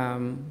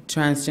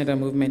transgender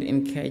movement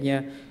in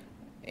Kenya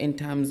in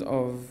terms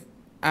of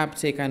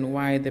uptake and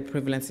why the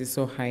prevalence is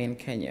so high in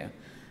Kenya.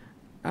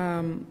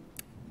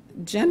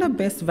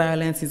 Gender-based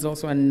violence is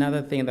also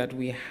another thing that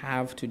we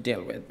have to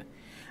deal with.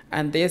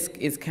 And this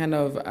is kind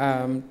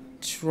of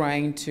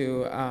trying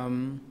to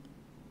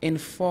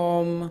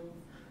inform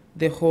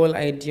the whole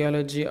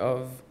ideology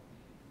of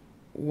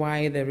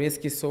why the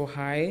risk is so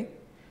high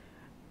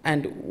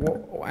and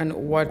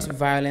what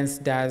violence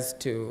does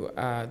to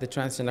the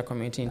transgender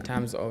community in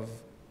terms of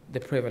the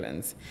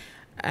prevalence.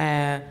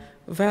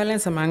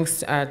 Violence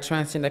amongst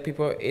transgender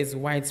people is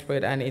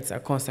widespread and it's a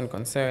constant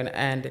concern.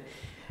 And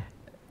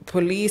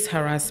police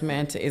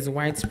harassment is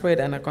widespread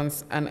and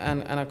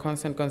a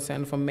constant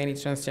concern for many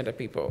transgender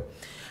people.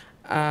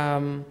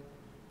 The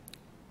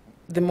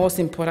most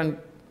important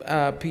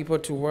people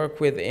to work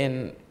with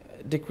in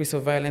decrease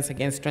of violence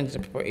against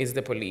transgender people is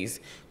the police,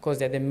 because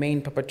they're the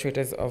main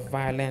perpetrators of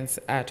violence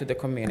to the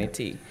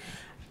community.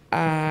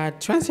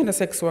 Transgender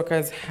sex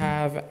workers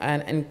have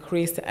an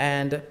increased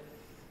and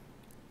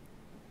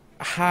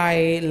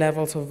high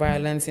levels of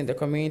violence in the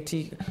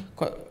community,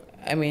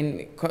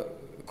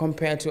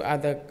 compared to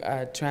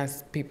other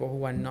trans people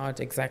who are not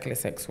exactly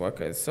sex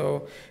workers.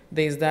 So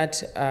there's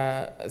that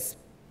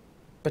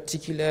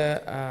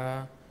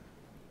particular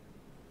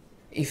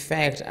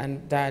effect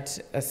and that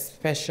a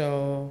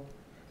special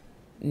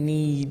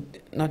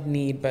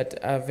but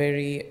a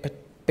very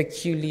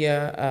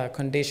peculiar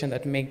condition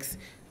that makes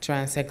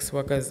trans sex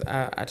workers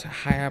at a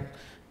higher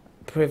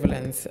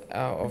prevalence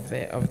of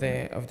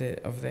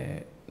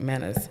the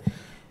menace.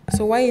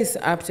 So why is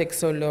uptake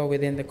so low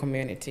within the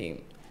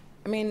community?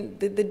 I mean,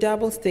 the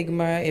double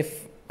stigma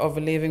of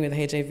living with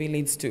HIV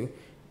leads to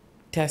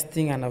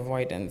testing and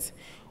avoidance.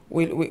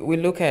 We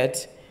look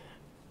at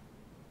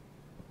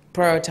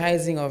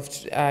prioritizing of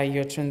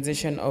your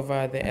transition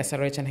over the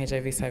SRH and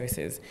HIV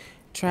services.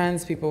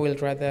 Trans people will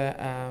rather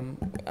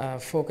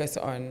focus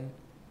on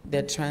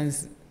their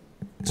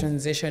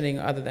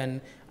transitioning other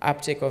than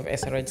uptake of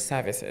SRH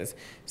services.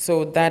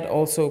 So that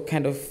also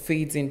kind of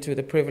feeds into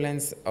the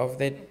prevalence of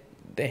the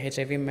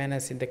HIV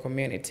menace in the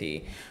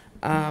community.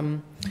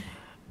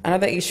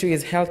 Another issue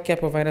is healthcare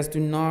providers do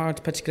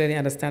not particularly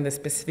understand the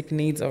specific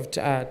needs of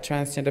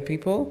transgender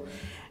people,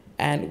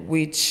 and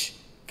which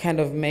kind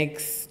of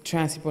makes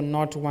trans people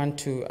not want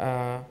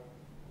to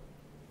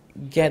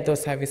get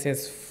those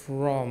services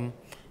from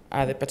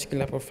the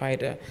particular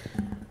provider.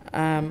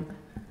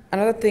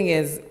 Another thing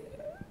is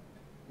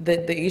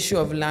the issue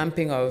of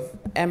lumping of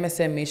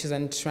MSM issues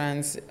and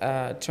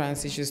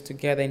trans issues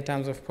together in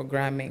terms of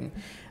programming.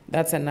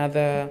 That's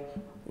another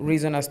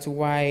reason as to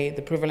why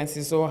the prevalence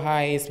is so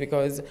high, is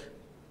because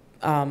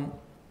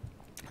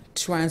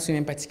trans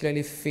women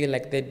particularly feel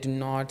like they do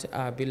not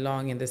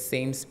belong in the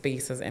same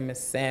space as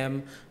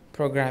MSM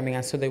programming,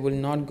 and so they will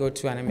not go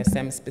to an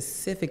MSM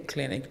specific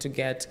clinic to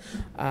get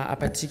a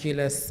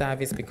particular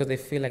service because they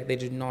feel like they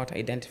do not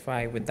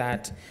identify with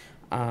that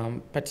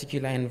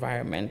particular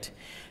environment.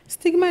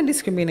 Stigma and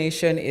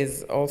discrimination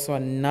is also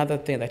another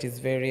thing that is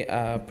very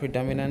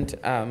predominant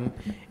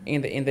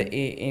in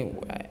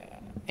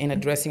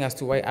addressing as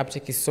to why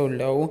uptake is so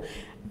low,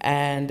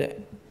 and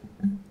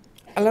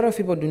a lot of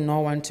people do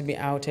not want to be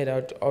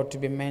outed or to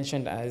be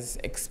mentioned as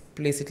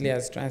explicitly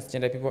as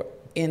transgender people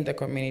in the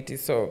community.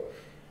 So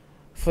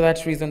for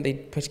that reason, they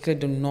particularly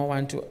do not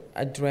want to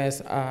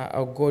address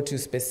or go to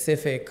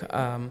specific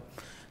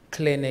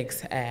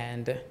clinics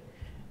and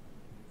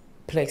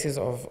places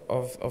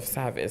of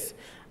service.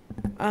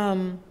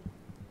 I'll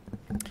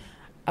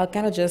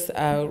kind of just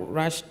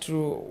rush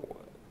through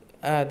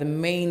the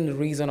main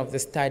reason of the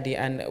study,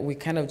 and we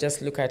kind of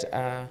just look at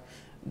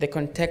the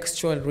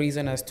contextual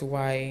reason as to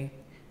why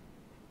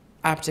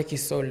uptake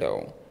is so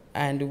low.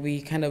 And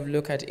we kind of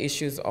look at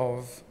issues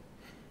of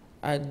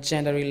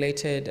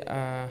gender-related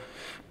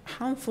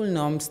harmful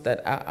norms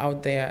that are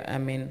out there. I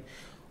mean,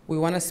 we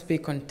want to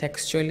speak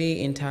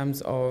contextually in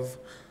terms of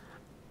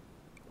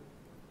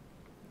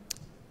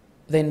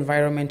the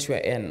environment we're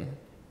in.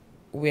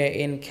 We're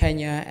in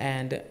Kenya,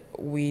 and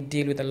we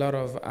deal with a lot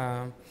of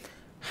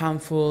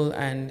harmful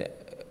and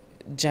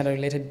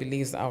gender-related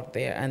beliefs out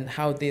there, and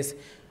how these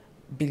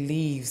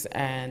beliefs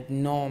and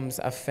norms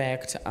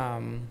affect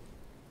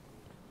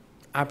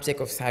uptake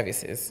of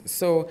services.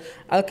 So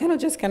I'll kind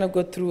of just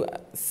go through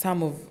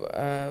some of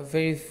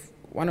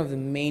one of the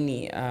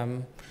many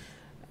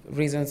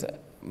reasons,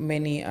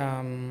 many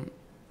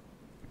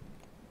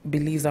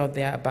beliefs out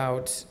there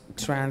about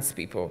trans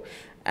people.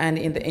 And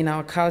in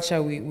our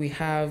culture, we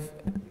have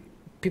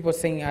people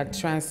saying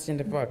transgender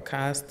people are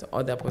cursed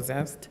or they're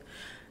possessed.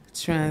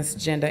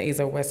 Transgender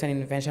is a Western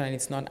invention and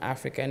it's not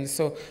African.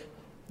 So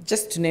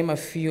just to name a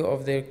few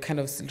of the kind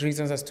of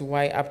reasons as to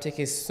why uptake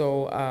is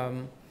so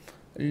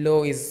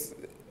low is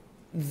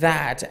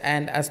that,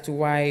 and as to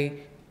why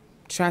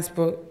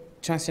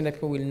transgender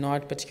people will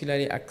not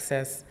particularly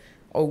access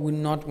or will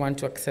not want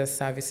to access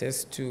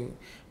services to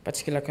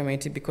particular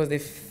community because they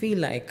feel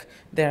like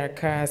they're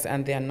cursed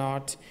and they're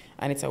not,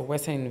 and it's a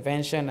Western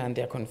invention, and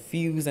they're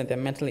confused and they're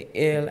mentally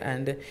ill,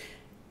 and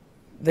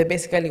they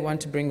basically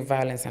want to bring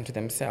violence onto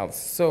themselves.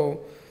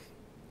 So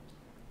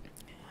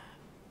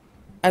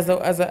as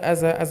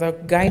a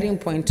guiding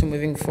point to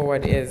moving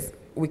forward is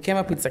we came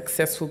up with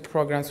successful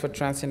programs for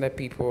transgender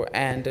people,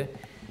 and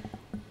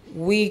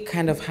we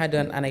kind of had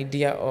an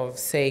idea of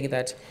saying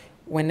that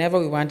whenever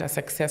we want a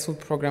successful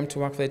program to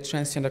work for the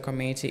transgender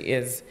community,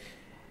 is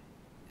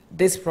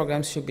these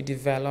programs should be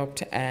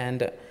developed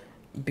and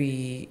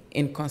be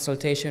in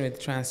consultation with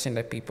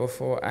transgender people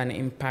for an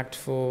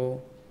impactful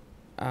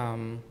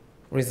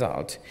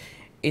result.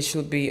 It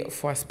should be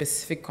for a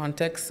specific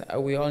context.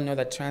 We all know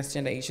that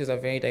transgender issues are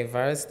very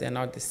diverse. They're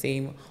not the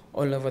same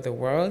all over the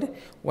world.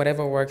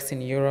 Whatever works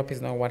in Europe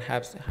is not what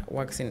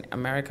works in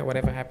America.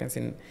 Whatever happens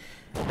in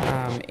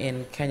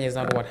Kenya is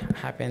not what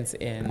happens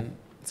in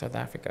South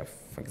Africa,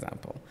 for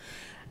example.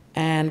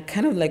 And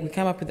kind of like we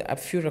come up with a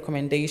few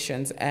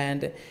recommendations,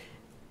 and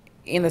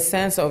in the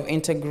sense of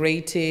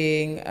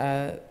integrating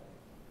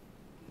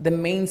the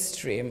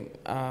mainstream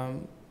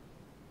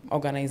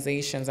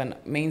organizations and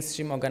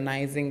mainstream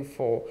organizing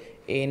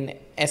in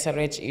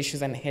SRH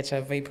issues and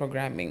HIV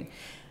programming,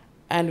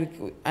 and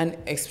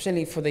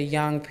especially for the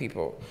young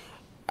people.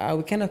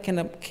 We kind of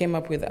came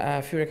up with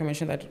a few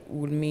recommendations that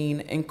would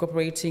mean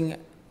incorporating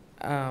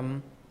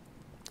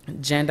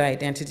gender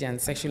identity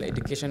and sexual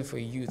education for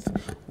youth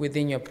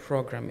within your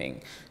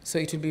programming. So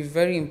it would be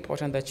very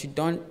important that you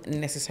don't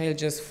necessarily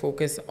just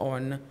focus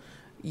on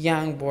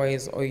young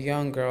boys or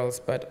young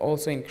girls, but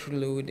also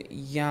include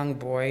young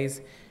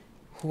boys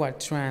who are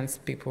trans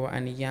people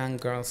and young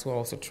girls who are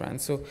also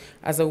trans. So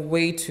as a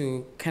way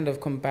to kind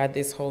of combat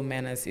this whole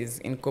menace is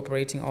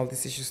incorporating all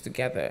these issues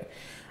together.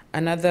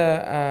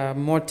 Another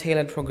more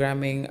tailored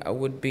programming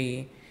would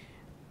be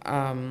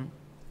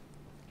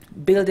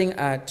building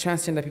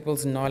transgender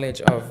people's knowledge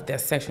of their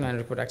sexual and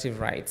reproductive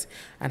rights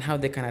and how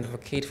they can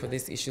advocate for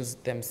these issues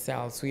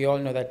themselves. We all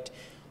know that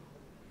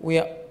we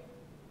are,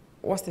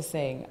 what's the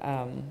saying,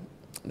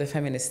 the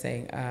feminist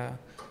saying,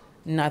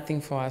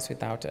 nothing for us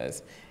without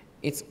us.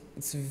 It's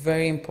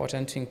very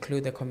important to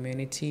include the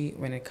community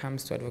when it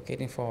comes to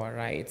advocating for our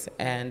rights,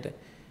 and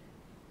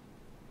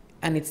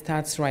it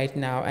starts right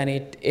now, and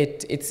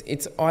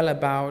it's all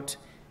about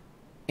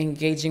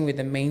engaging with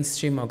the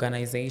mainstream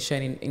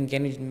organization,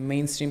 engaging with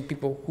mainstream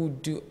people who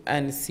do,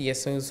 and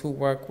CSOs who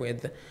work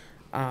with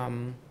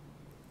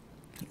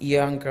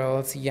young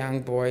girls,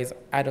 young boys,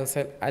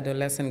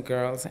 adolescent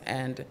girls,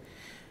 and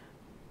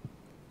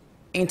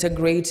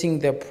integrating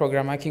the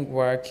programmatic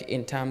work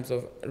in terms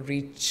of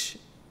reach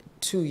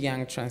to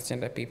young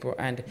transgender people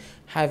and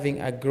having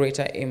a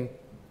greater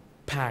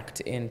impact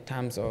in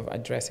terms of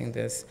addressing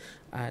these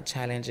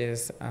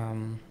challenges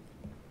and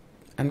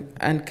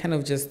kind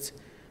of just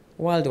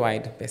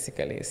worldwide,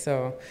 basically.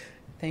 So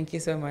thank you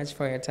so much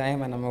for your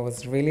time, and I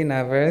was really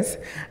nervous.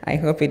 I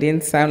hope it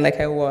didn't sound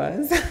like I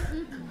was.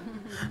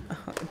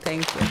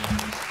 Thank you.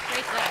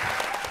 Great job.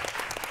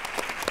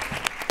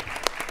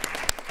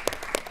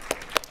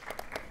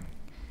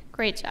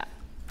 Great job.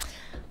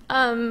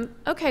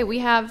 Okay,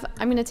 I'm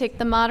going to take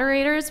the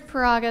moderator's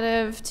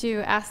prerogative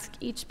to ask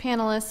each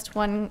panelist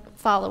one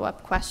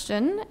follow-up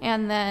question,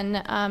 and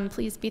then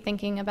please be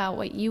thinking about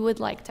what you would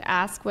like to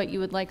ask, what you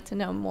would like to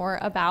know more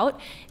about,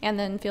 and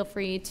then feel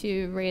free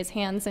to raise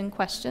hands and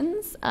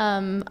questions.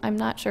 I'm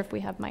not sure if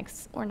we have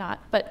mics or not,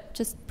 but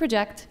just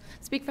project,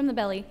 speak from the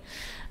belly.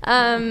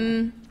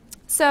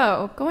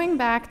 So going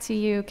back to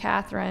you,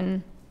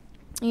 Katharine,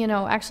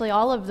 actually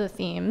all of the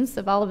themes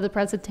of all of the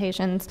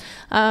presentations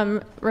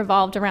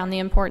revolved around the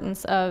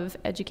importance of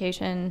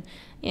education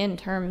in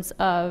terms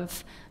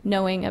of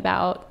knowing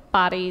about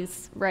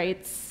bodies,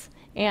 rights,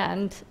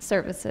 and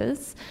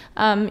services.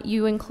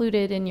 You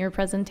included in your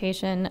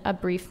presentation a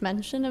brief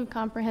mention of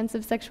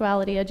comprehensive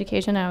sexuality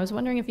education. I was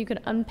wondering if you could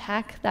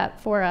unpack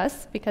that for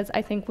us, because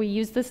I think we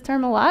use this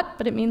term a lot,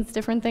 but it means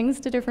different things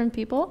to different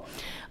people.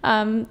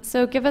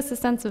 So give us a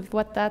sense of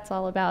what that's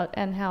all about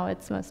and how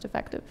it's most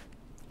effective.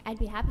 I'd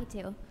be happy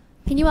to.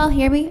 Can you all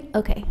hear me?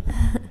 Okay.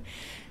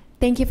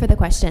 Thank you for the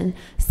question.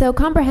 So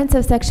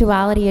comprehensive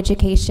sexuality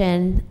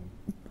education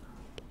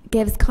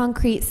gives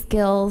concrete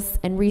skills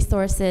and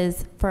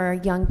resources for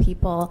young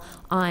people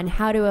on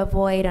how to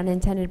avoid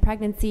unintended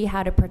pregnancy,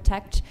 how to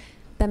protect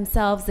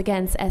themselves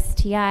against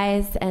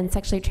STIs and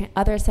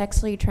other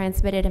sexually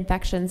transmitted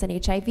infections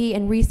and HIV,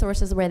 and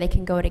resources where they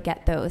can go to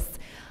get those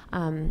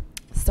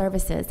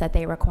services that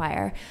they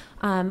require.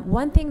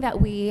 One thing that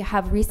we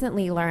have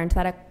recently learned,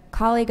 that a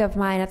colleague of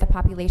mine at the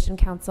Population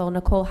Council,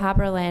 Nicole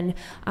Haberlin,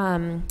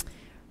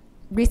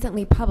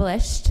 recently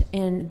published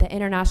in the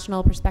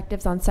International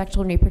Perspectives on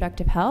Sexual and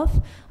Reproductive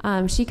Health.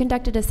 She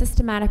conducted a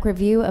systematic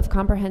review of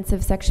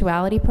comprehensive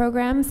sexuality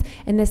programs,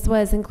 and this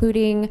was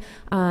including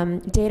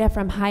data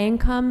from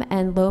high-income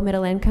and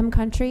low-middle-income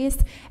countries.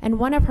 And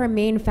one of her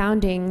main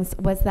findings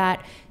was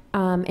that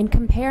in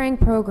comparing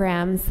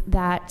programs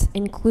that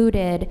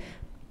included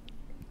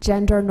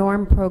gender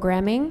norm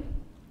programming,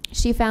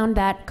 she found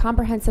that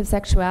comprehensive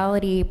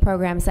sexuality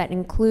programs that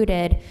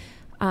included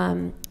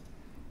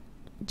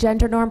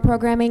gender norm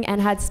programming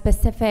and had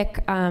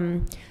specific,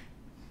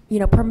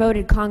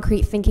 promoted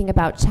concrete thinking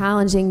about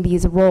challenging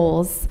these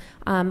roles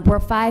were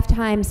 5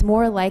 times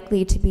more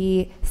likely to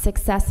be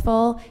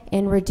successful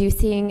in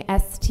reducing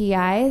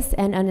STIs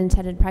and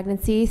unintended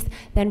pregnancies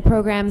than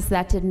programs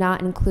that did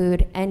not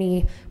include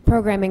any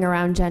programming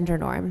around gender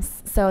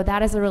norms. So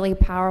that is a really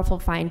powerful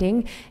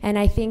finding, and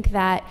I think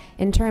that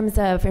in terms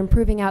of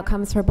improving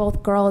outcomes for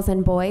both girls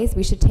and boys,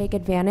 we should take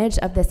advantage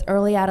of this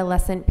early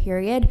adolescent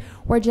period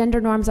where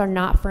gender norms are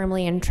not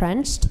firmly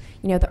entrenched.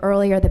 The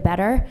earlier the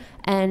better,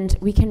 and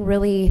we can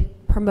really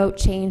promote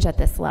change at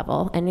this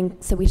level, and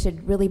so we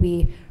should really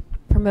be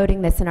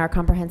promoting this in our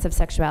comprehensive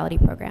sexuality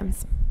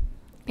programs.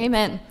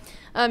 Amen.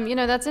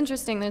 That's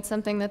interesting. That's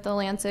something that the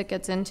Lancet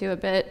gets into a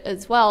bit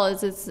as well,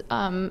 is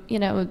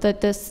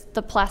that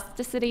the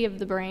plasticity of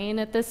the brain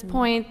at this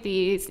point,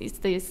 the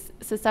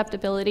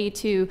susceptibility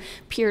to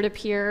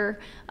peer-to-peer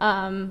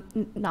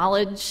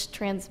knowledge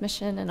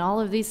transmission and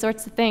all of these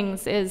sorts of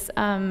things is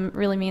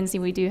really means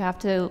we do have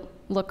to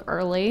look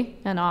early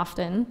and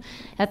often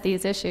at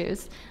these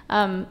issues.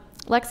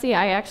 Lexi,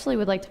 I actually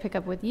would like to pick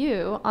up with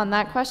you on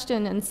that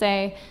question and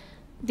say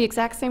the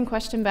exact same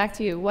question back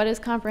to you. What does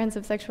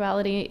comprehensive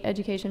sexuality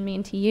education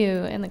mean to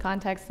you in the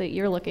context that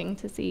you're looking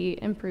to see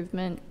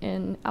improvement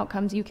in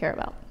outcomes you care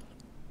about?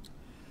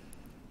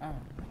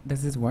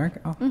 Does this work?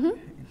 Oh, mm-hmm.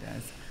 It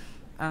does.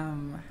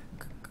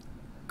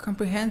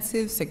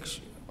 Comprehensive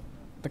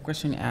the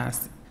question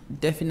asked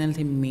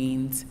definitely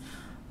means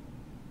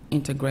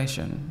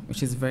integration,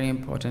 which is very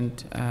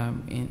important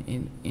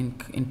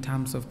in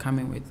terms of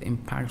coming with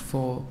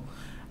impactful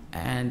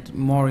and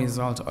more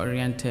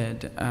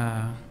result-oriented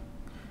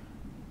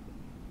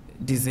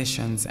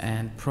decisions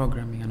and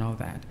programming and all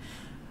that.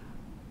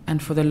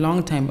 And for the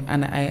long time,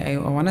 and I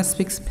want to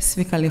speak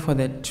specifically for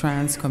the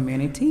trans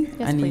community,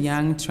 yes, and please.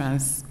 Young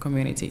trans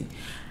community.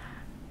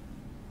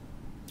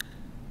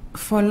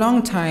 For a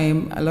long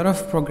time, a lot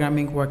of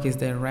programming work is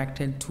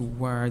directed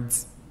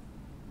towards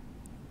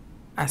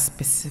a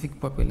specific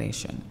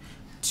population.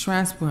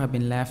 Trans people have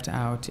been left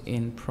out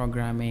in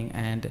programming,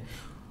 and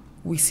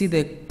we see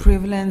the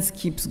prevalence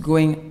keeps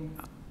going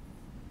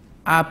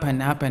up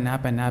and up and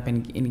up and up,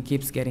 and it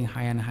keeps getting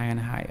higher and higher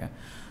and higher.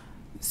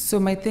 So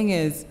my thing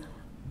is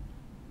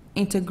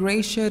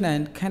integration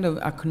and kind of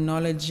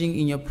acknowledging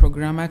in your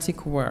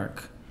programmatic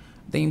work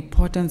the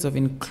importance of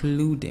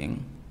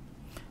including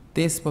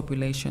these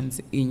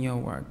populations in your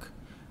work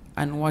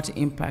and what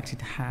impact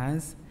it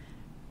has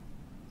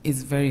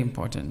is very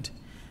important.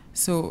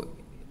 So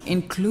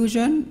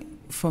inclusion,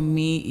 for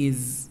me,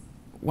 is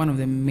one of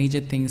the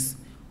major things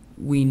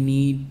we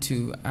need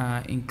to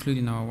include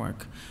in our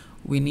work.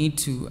 We need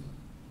to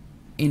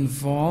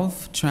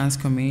involve trans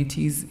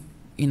communities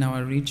in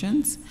our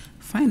regions,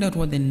 find out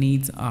what the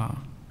needs are.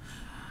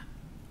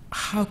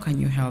 How can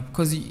you help?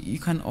 Because you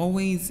can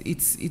always,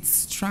 it's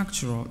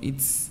structural.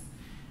 It's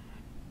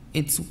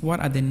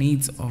what are the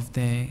needs of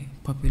the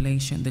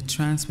population, the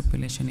trans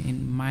population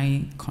in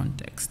my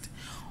context.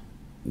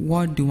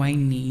 What do I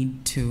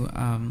need to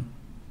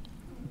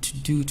to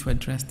do to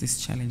address these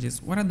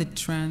challenges? What are the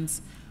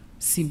trans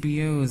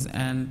CBOs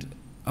and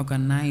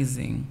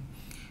organizing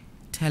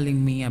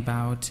telling me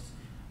about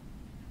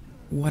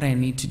what I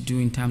need to do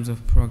in terms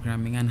of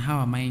programming, and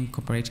how am I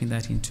incorporating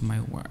that into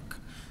my work?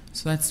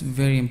 So that's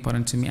very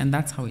important to me, and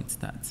that's how it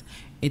starts.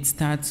 It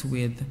starts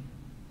with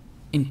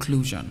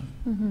inclusion.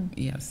 Mm-hmm.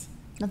 Yes.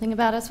 Nothing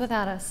about us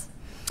without us.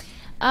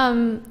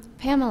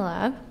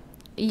 Pamela,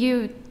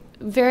 you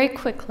very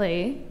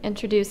quickly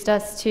introduced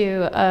us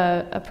to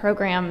a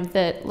program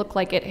that looked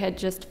like it had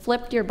just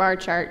flipped your bar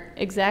chart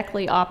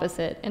exactly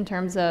opposite in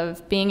terms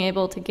of being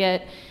able to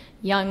get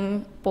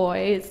young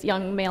boys,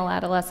 young male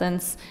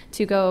adolescents,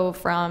 to go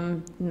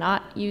from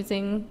not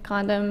using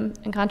condom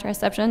and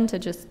contraception to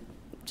just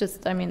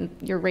I mean,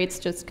 your rates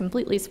just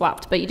completely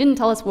swapped. But you didn't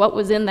tell us what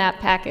was in that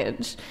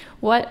package.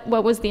 What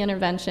was the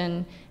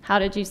intervention? How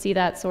did you see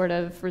that sort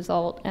of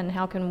result? And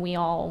how can we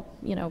all,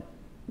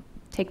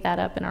 take that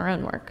up in our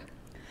own work?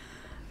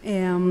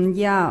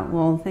 Yeah,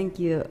 well, thank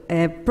you.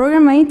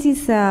 Program 8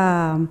 is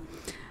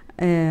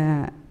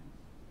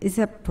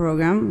a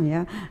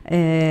program,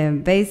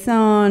 based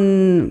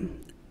on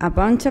a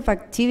bunch of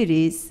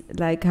activities,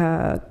 like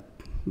a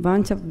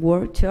bunch of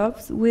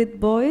workshops with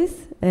boys,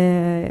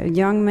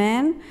 young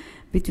men,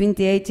 between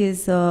the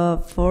ages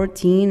of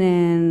 14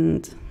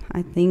 and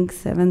I think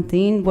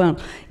 17. Well,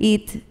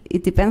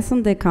 it depends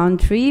on the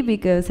country,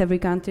 because every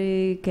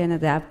country can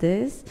adapt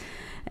this.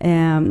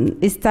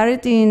 It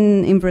started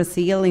in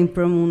Brazil, in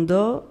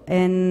Promundo,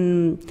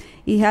 and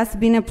it has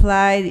been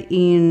applied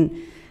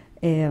in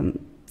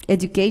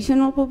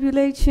educational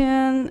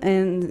population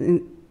and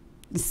in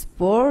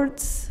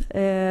sports,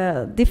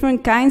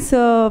 different kinds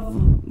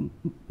of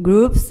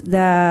groups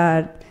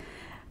that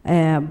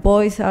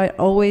boys are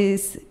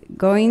always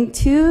going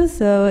to,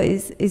 so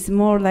it's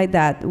more like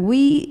that.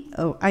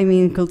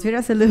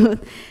 CulturaSalud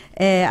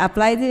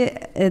applied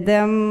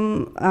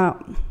them,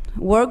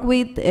 work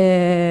with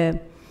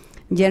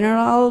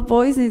general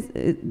boys.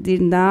 It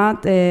did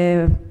not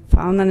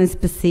found a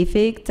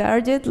specific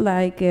target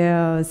like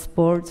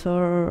sports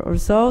or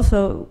so.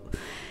 So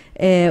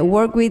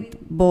work with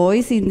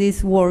boys in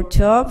these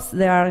workshops.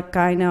 There are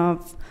kind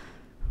of,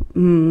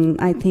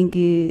 I think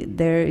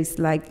there is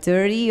like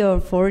 30 or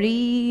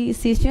 40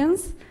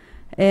 sessions.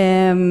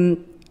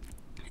 And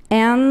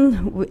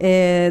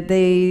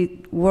they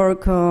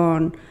work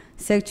on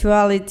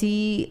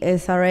sexuality,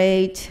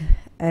 SRH,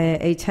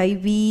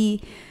 HIV,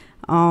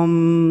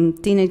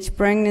 teenage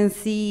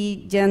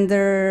pregnancy,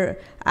 gender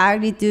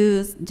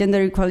attitudes,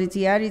 gender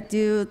equality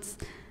attitudes,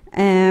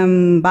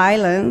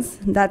 violence.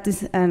 That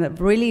is a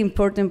really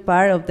important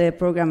part of the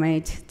program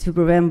 8 to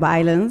prevent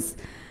violence.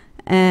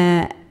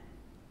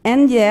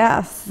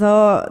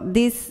 So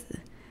these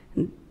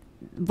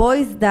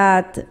boys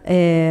that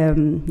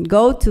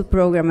go to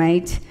program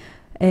 8,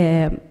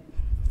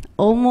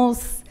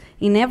 almost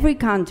in every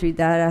country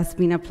that has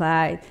been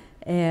applied,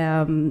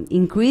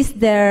 increase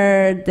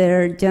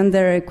their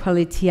gender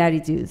equality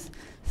attitudes.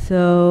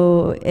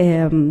 So,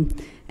 and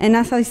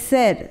as I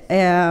said,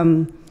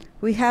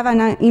 we have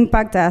an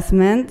impact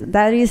assessment.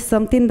 That is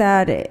something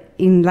that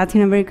in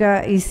Latin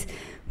America is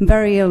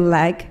very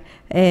unlike.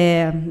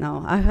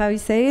 How you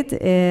say it?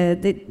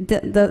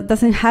 That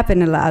doesn't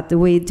happen a lot.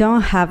 We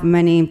don't have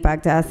many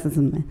impact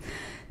assessments.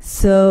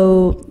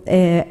 So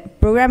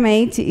Program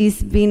 8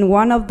 is been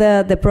one of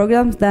the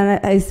programs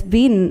that has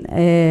been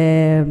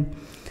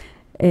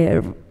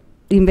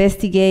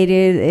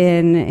investigated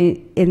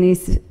and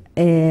is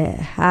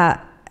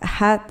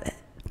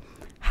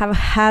have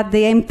had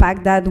the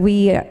impact that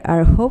we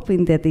are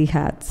hoping that it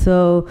had.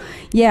 So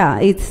yeah,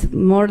 it's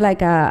more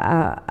like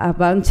a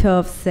bunch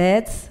of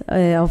sets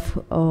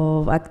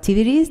of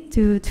activities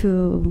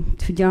to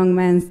young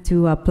men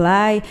to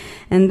apply,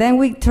 and then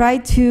we try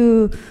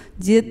to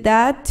do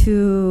that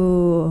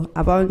to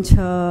a bunch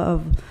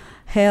of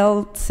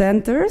health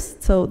centers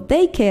so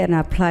they can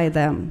apply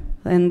them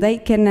and they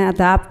can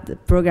adapt the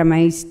program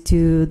 8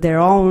 to their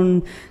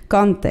own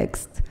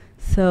context.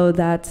 So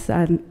that's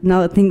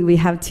another thing we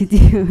have to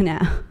do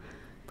now.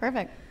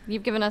 Perfect.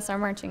 You've given us our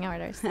marching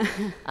orders.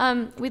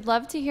 We'd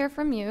love to hear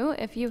from you.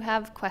 If you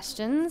have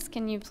questions,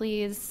 can you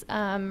please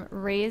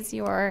raise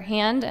your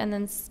hand and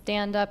then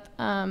stand up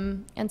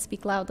and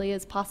speak loudly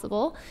as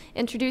possible.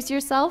 Introduce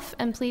yourself,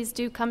 and please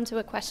do come to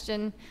a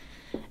question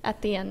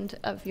at the end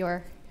of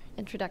your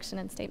introduction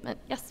and statement.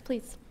 Yes,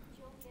 please.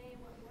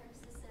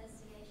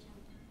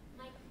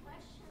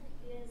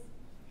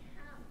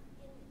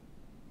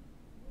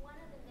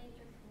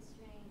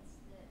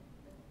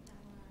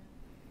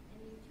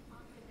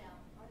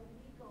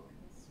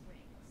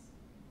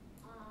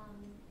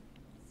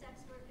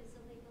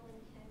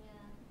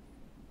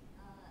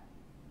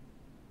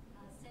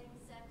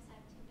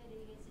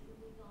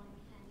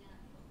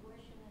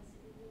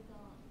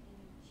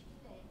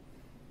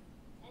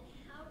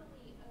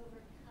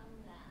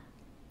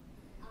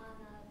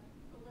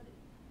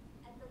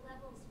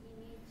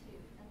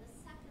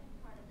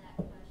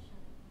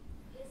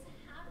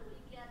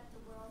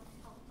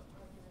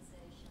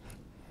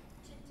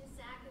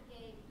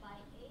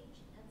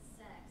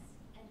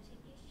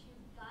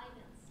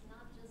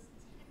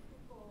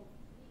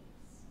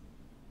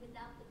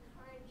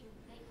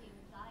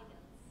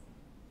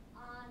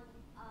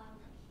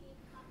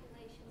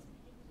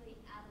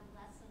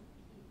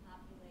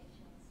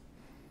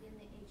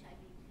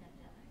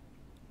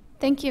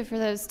 Thank you for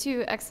those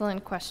two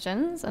excellent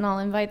questions, and I'll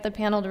invite the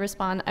panel to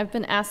respond. I've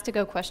been asked to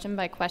go question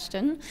by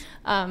question,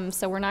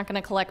 so we're not going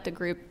to collect a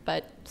group,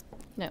 but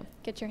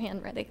get your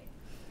hand ready.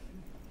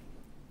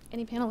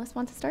 Any panelists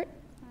want to start?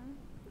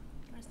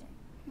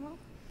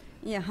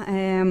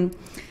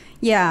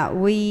 Yeah,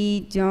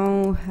 we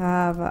don't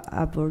have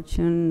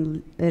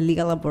abortion,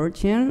 legal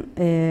abortion.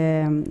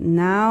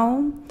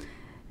 Now,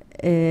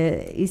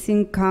 it's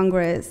in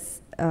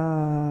Congress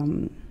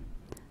the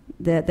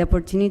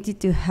opportunity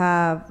to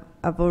have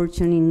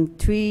abortion in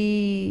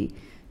three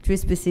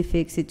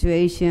specific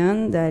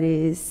situations. That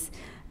is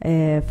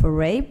for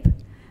rape,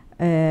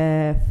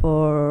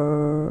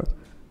 for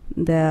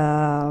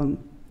the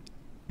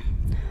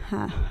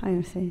how do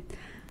you say it?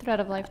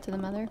 Threat of life to the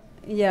mother.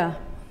 Yeah,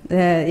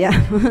 yeah.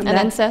 And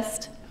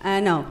incest.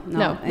 No,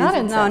 not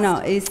incest. No.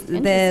 It's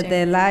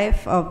the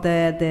life of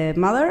the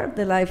mother,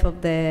 the life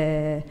of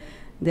the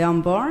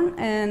unborn,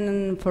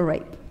 and for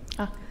rape.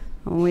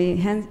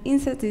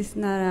 Incest is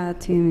not a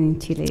thing in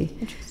Chile.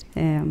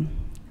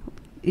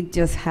 It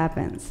just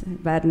happens,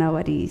 but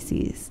nobody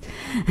sees.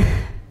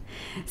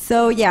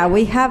 So yeah,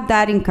 we have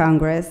that in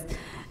Congress,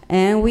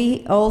 and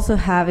we also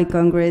have in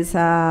Congress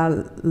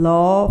a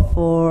law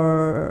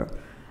for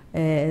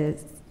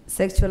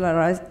sexual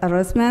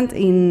harassment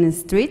in the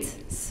streets.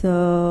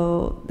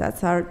 So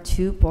that's our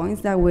 2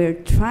 points that we're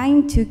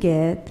trying to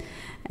get,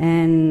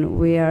 and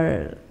we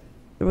are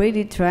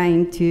really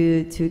trying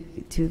to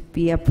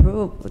be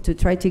approved, to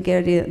try to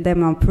get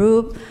them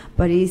approved,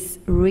 but it's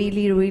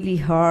really, really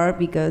hard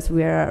because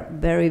we are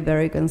very,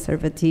 very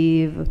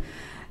conservative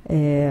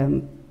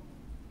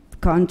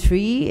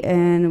country,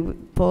 and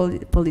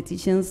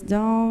politicians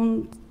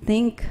don't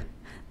think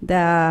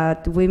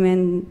that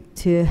women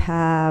to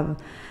have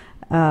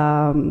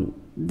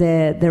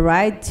the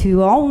right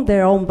to own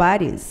their own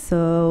bodies.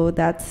 So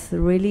that's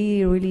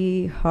really,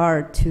 really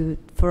hard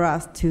for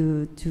us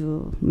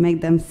to make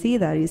them see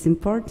that it's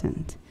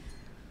important.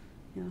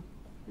 Yeah.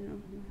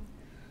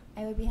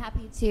 I would be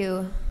happy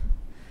to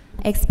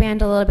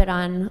expand a little bit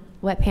on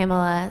what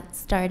Pamela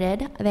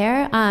started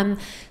there.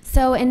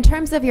 So in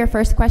terms of your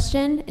first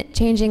question,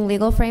 changing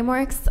legal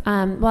frameworks,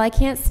 while I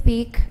can't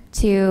speak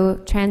to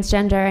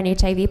transgender and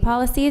HIV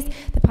policies,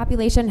 the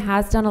population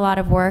has done a lot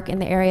of work in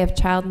the area of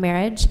child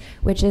marriage,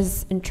 which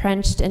is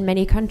entrenched in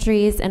many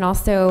countries, and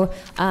also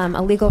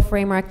a legal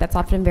framework that's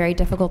often very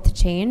difficult to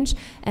change.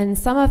 And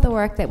some of the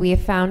work that we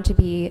have found to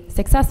be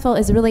successful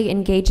is really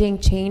engaging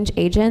change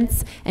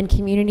agents and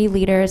community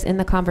leaders in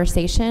the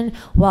conversation,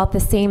 while at the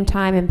same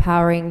time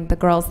empowering the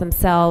girls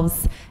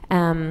themselves,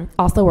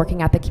 also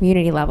working at the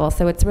community level.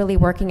 So it's really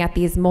working at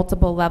these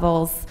multiple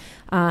levels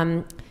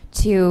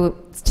to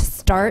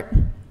start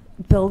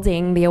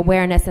building the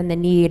awareness and the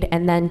need,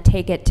 and then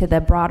take it to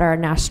the broader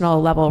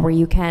national level where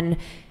you can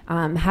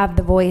have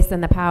the voice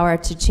and the power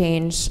to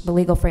change the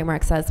legal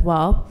frameworks as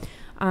well.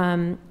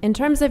 In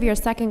terms of your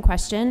second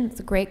question, it's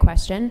a great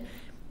question.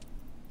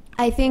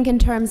 I think in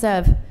terms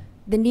of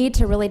the need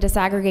to really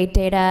disaggregate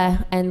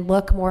data and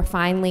look more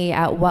finely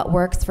at what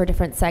works for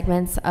different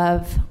segments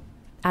of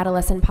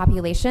adolescent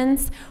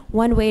populations,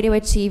 one way to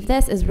achieve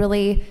this is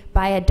really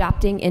by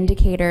adopting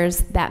indicators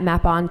that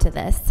map onto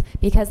this,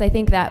 because I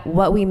think that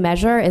what we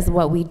measure is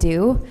what we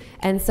do.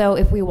 And so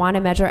if we want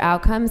to measure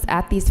outcomes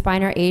at these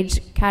finer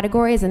age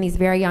categories and these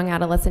very young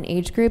adolescent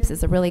age groups,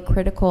 is a really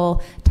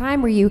critical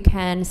time where you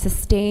can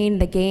sustain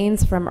the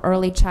gains from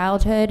early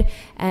childhood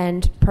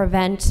and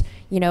prevent,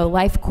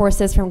 life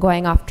courses from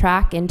going off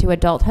track into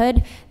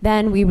adulthood,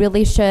 then we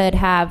really should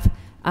have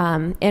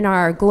in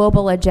our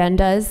global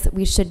agendas,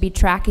 we should be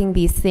tracking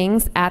these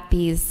things at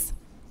these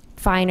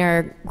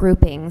finer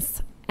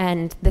groupings.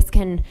 And this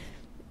can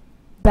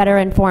better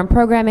inform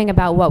programming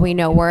about what we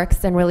know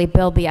works and really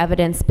build the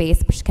evidence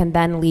base, which can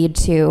then lead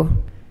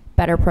to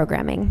better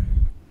programming.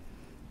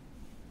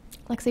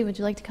 Lexi, would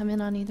you like to come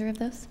in on either of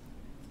those?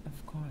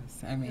 Of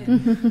course. I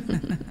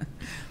mean,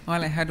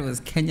 all I had was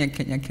Kenya,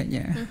 Kenya,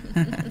 Kenya.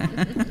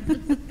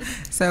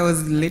 So I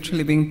was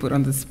literally being put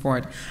on the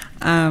spot.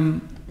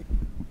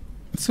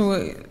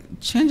 So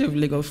change of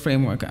legal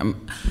framework,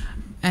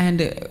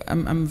 and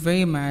I'm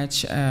very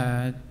much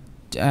a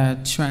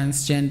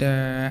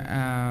transgender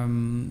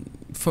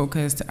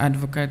focused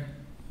advocate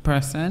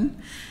person.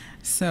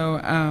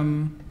 So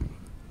and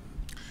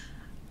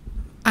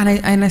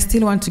I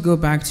still want to go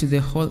back to the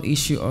whole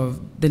issue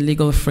of the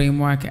legal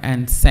framework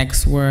and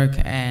sex work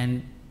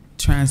and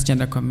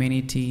transgender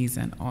communities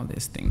and all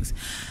these things.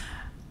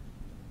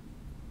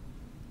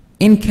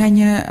 In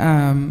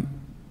Kenya,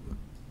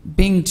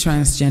 being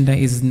transgender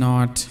is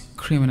not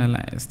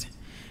criminalized.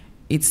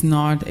 It's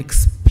not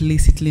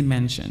explicitly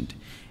mentioned.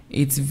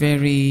 It's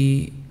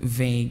very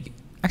vague.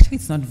 Actually,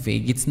 it's not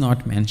vague, it's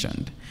not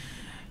mentioned.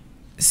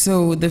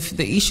 So the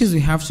issues we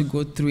have to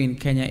go through in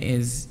Kenya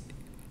is,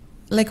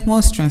 like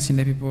most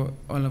transgender people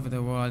all over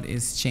the world,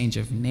 is change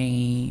of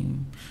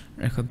name,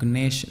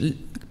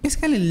 recognition,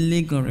 basically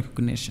legal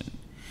recognition.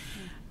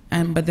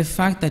 But the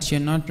fact that you're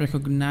not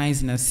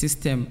recognized in a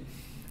system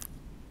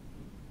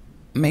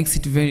makes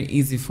it very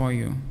easy for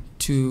you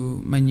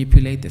to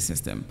manipulate the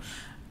system.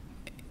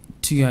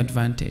 to your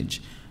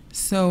advantage.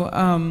 So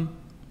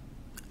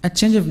a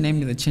change of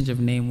name is a change of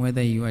name,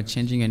 whether you are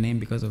changing your name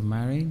because of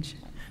marriage,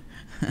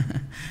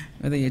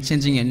 whether you're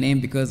changing your name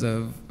because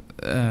of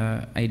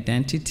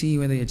identity,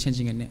 whether you're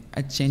changing a name.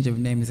 A change of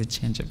name is a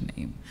change of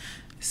name.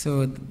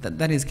 So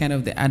that is kind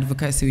of the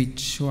advocacy we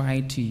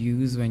try to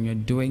use when you're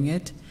doing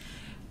it.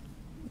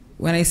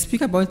 When I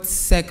speak about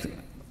sex,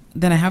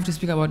 then I have to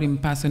speak about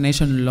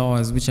impersonation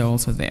laws, which are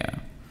also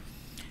there.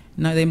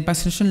 Now, the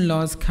impersonation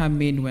laws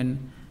come in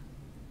when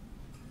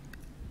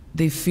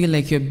they feel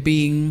like you're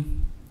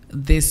being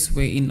this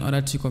way in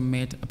order to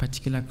commit a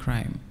particular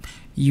crime.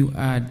 You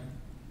are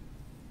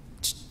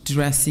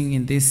dressing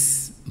in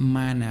this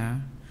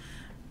manner,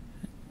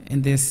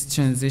 in this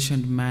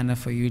transitioned manner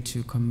for you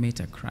to commit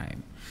a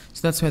crime.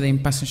 So that's where the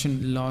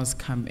impersonation laws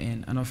come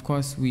in. And of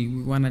course, we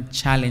want to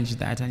challenge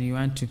that, and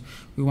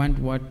we want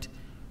what,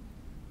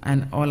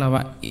 and all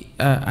our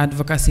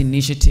advocacy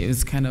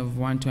initiatives kind of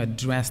want to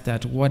address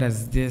that. What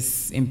does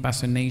this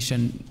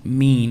impersonation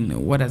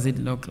mean? What does it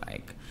look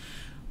like?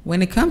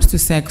 When it comes to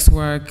sex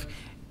work,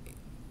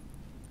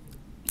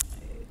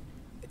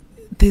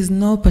 there's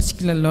no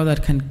particular law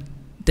that can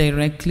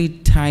directly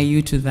tie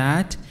you to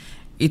that.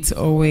 It's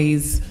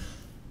always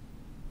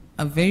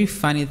a very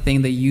funny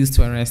thing they use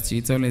to arrest you.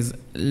 It's always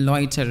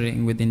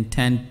loitering with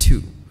intent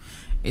to.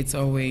 It's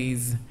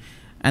always,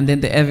 and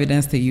then the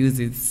evidence they use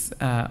is,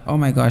 oh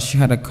my gosh, you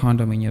had a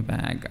condom in your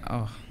bag.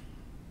 Oh,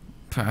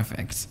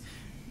 perfect.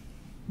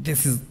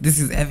 This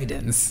is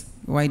evidence.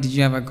 Why did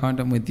you have a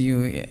condom with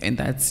you in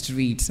that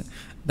street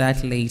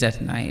that late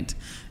at night?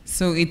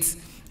 So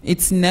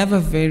it's never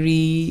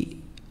very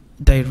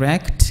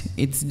direct.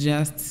 It's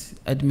just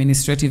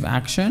administrative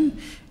action.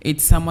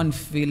 It's someone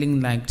feeling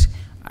like,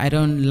 I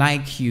don't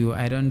like you.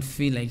 I don't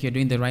feel like you're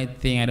doing the right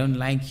thing. I don't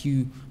like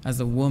you as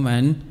a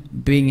woman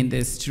being in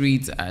the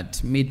streets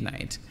at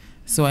midnight.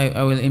 So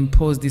I will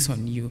impose this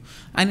on you.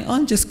 And it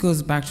all just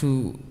goes back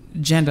to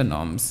gender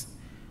norms.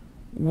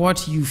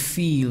 What you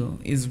feel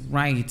is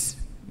right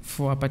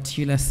for a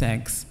particular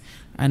sex,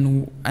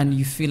 and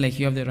you feel like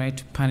you have the right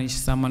to punish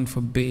someone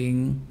for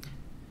being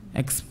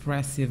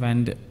expressive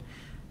and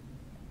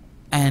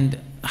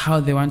how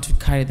they want to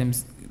carry them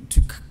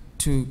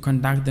to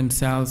conduct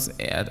themselves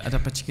at a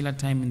particular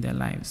time in their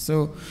lives.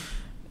 So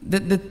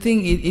the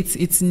thing,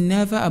 it's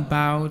never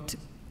about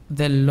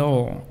the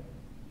law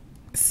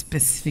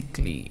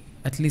specifically,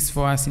 at least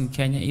for us in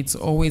Kenya. It's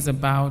always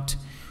about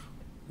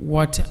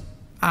what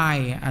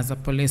I, as a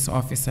police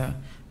officer,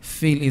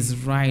 feel is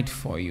right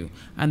for you.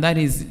 And that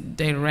is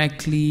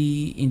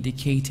directly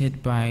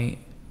indicated by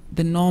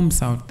the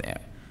norms out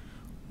there.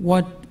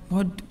 What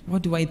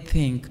do I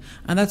think?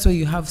 And that's why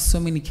you have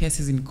so many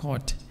cases in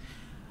court.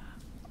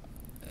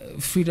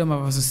 Freedom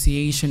of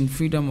association,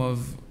 freedom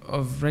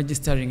of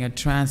registering a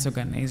trans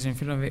organization,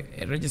 freedom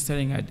of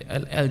registering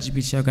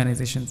LGBT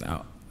organizations.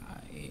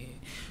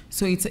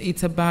 So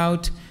it's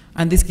about,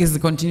 and this case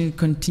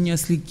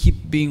continuously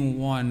keep being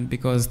won,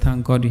 because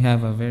thank God we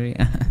have a very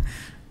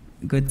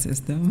good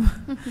system.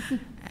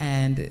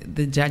 And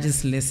the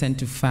judges listen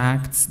to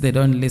facts. They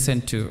don't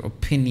listen to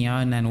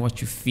opinion and what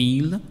you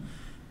feel.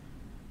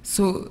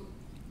 So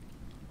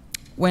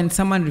when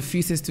someone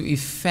refuses to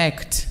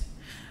effect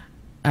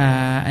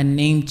a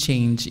name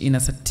change in a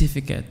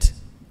certificate,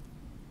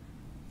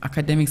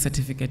 academic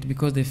certificate,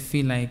 because they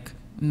feel like,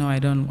 no, I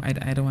don't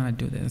want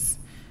to do this,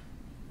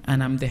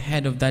 and I'm the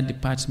head of that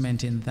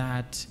department in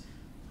that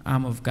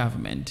arm of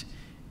government,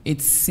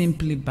 it's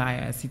simply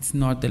bias. It's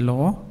not the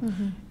law.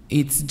 Mm-hmm.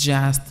 It's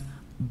just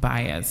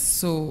bias.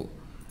 So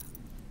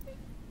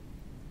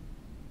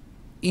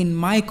in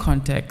my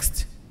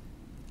context,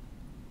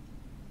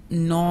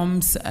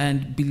 norms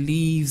and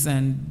beliefs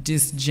and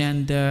this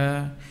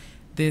gender,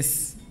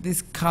 this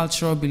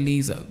cultural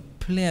beliefs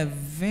play a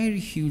very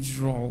huge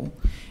role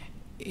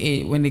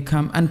when they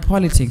come, and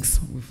politics,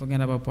 we forget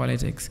about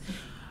politics.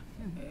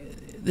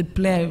 They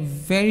play a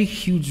very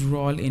huge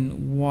role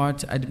in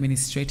what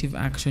administrative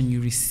action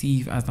you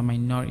receive as a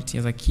minority,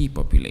 as a key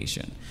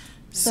population.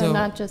 So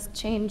not just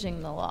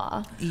changing the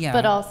law, yeah,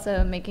 but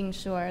also making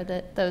sure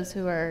that those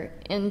who are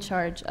in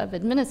charge of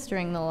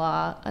administering the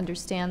law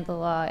understand the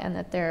law, and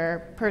that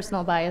their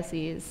personal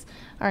biases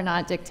are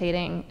not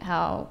dictating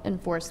how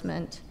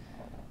enforcement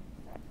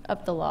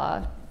of the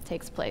law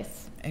takes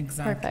place.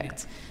 Exactly.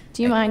 Perfect.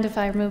 Do you mind if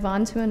I move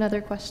on to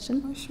another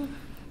question? Oh, sure.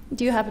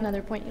 Do you have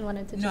another point you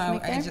wanted to just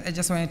make there? I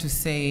just wanted to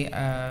say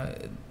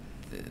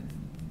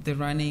the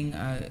running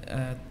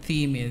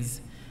theme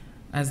is,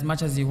 as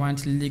much as you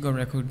want legal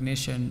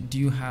recognition, do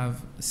you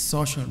have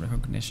social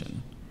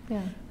recognition?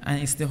 Yeah.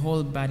 And it's the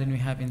whole burden we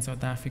have in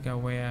South Africa,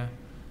 where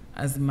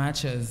as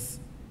much as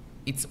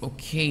it's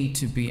okay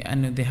to be,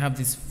 and they have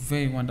these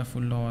very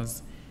wonderful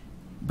laws,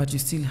 but you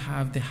still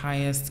have the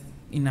highest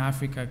in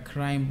Africa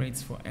crime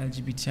rates for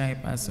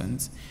LGBTI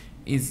persons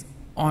is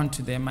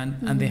onto them,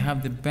 and they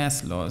have the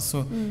best laws.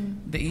 So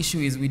the issue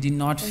is we did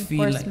not feel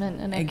like enforcement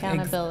and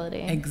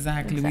accountability.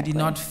 Exactly. We did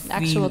not feel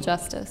actual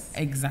justice.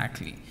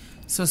 Exactly.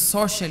 So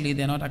socially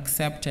they're not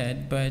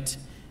accepted, but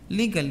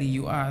legally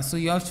you are. So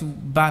you have to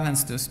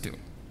balance those two.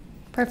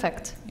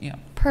 Perfect. Yeah.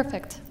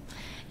 Perfect.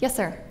 Yes,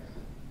 sir.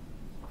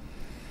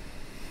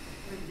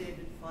 I'm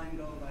David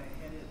Feingold. I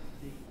headed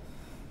the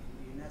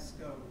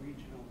UNESCO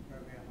Regional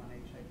Program on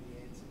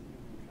HIV/AIDS and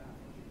Human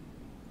Trafficking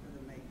for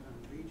the Mekong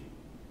region.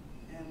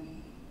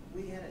 And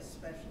we had a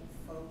special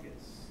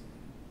focus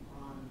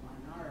on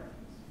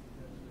minorities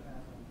because we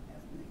have an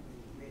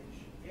ethnically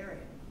rich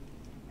area.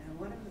 And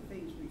one of the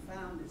things we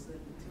found is that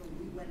until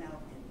we went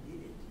out and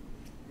did it,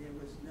 there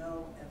was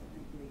no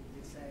ethnically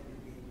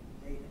disaggregated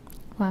data.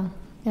 Wow.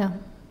 Yeah.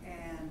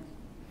 And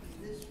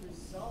this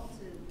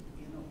resulted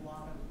in a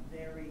lot of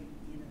very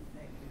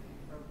ineffective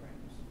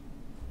programs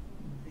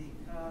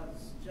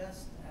because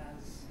just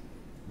as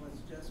was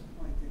just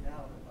pointed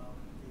out about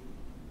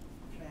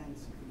the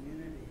trans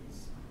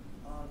communities,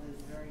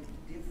 there's very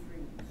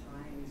different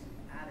kinds of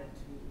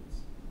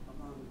attitudes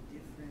among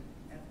different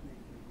ethnic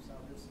groups.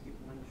 I'll just give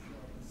one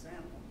short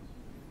example.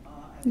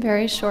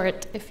 Very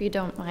short, if you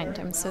don't mind.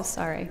 I'm so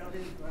sorry.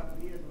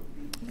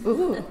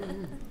 Ooh.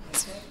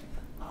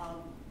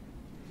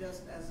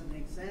 Just as an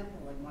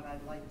example, and what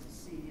I'd like to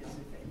see is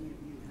if any of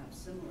you have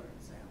similar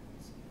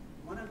examples.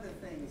 One of the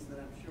things that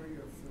I'm sure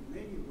you're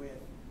familiar with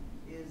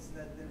is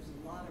that there's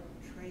a lot of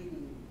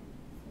training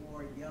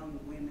for young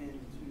women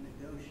to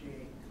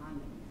negotiate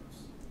condom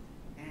use.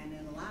 And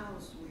in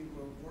Laos, we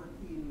were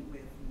working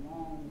with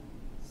Hmong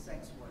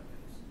sex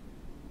workers.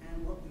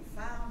 And what we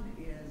found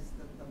is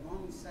that the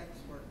Hmong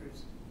sex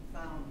workers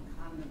found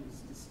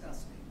condoms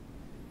disgusting.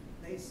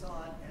 They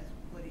saw it as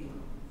putting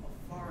a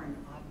foreign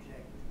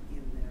object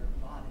in their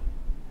body.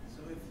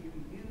 So if you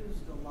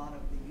used a lot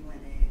of the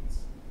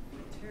UNAIDS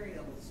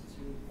materials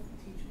to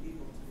teach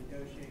people to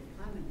negotiate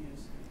condom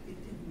use, it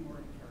didn't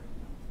work very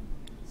well.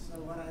 So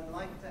what I'd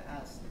like to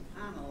ask the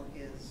panel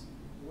is,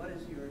 what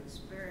is your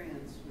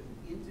experience with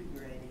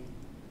integrating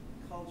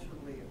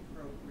culturally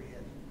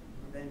appropriate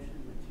prevention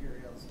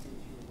materials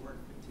into your work,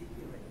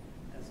 particularly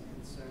as it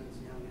concerns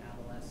young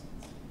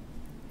adolescents?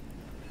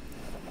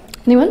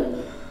 Anyone?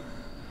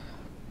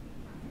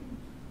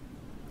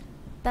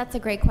 That's a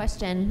great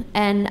question.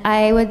 And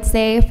I would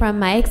say from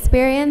my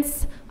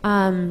experience,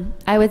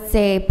 I would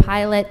say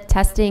pilot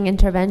testing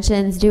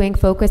interventions, doing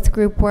focus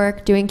group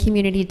work, doing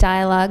community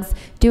dialogues,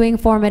 doing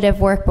formative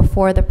work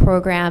before the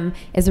program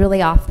is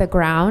really off the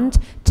ground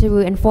to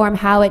inform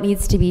how it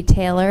needs to be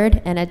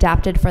tailored and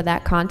adapted for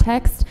that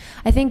context.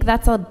 I think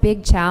that's a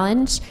big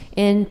challenge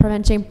in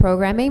prevention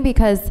programming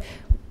because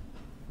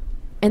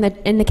in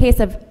the case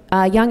of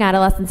young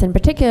adolescents in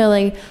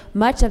particularly,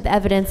 much of the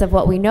evidence of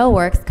what we know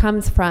works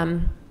comes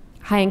from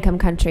high-income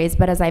countries.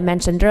 But as I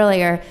mentioned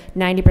earlier,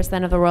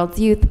 90% of the world's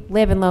youth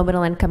live in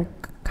low-middle-income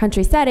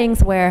country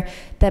settings where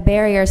the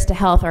barriers to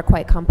health are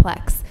quite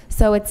complex.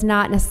 So it's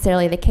not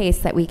necessarily the case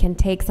that we can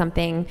take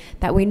something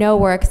that we know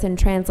works and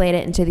translate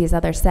it into these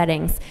other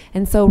settings.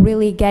 And so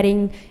really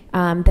getting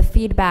the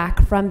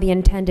feedback from the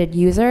intended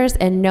users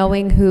and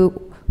knowing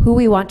who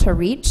we want to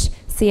reach,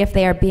 see if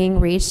they are being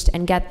reached,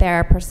 and get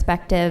their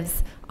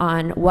perspectives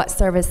on what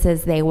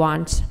services they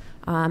want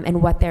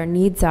and what their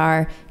needs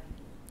are,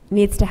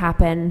 needs to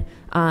happen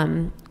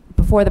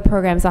before the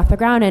program's off the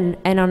ground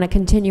and on a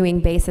continuing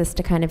basis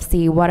to kind of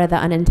see what are the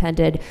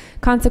unintended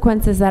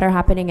consequences that are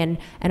happening and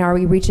are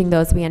we reaching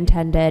those we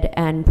intended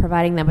and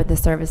providing them with the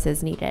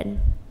services needed.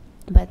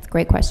 That's a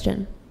great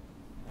question.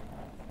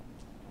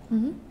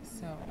 Mm-hmm.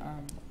 So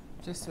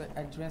just to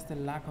address the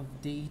lack of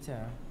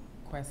data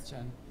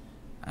question,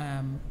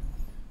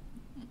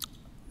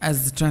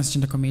 as the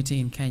transgender community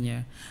in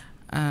Kenya,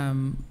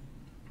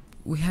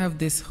 we have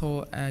this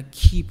whole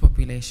key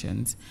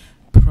populations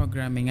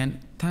programming, and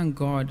thank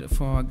God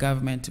for our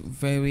government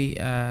very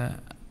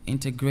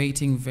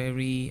integrating,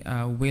 very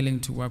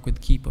willing to work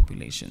with key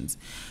populations.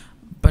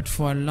 But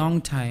for a long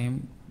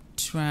time,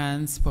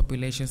 trans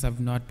populations have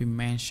not been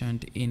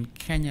mentioned in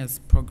Kenya's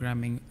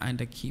programming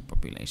under key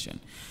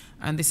population.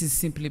 And this is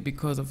simply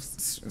because of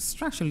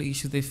structural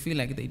issues. They feel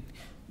like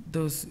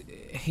those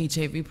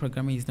HIV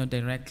programming is not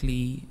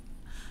directly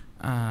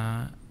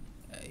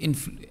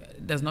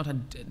does not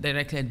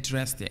directly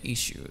address their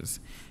issues.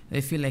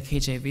 They feel like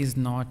HIV is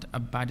not a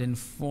burden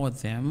for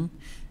them.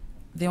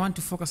 They want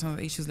to focus on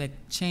the issues like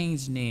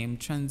change name,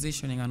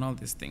 transitioning, and all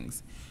these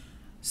things.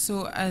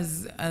 So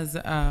as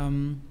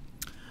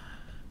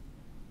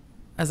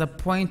a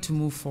point to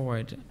move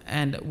forward,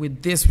 and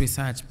with this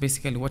research,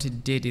 basically what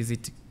it did is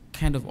it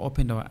kind of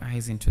opened our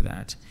eyes into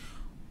that.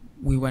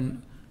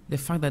 The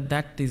fact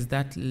that is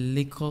that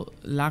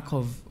lack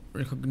of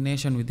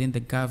recognition within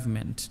the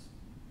government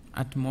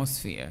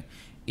atmosphere,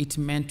 it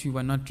meant we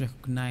were not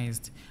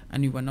recognized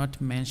and we were not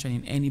mentioned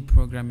in any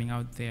programming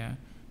out there,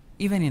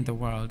 even in the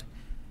world.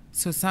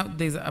 So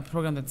there's a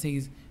program that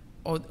says,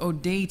 or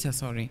data,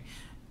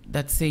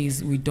 that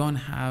says we don't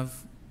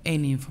have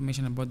any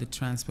information about the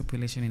trans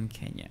population in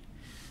Kenya.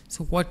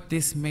 So what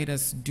this made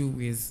us do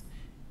is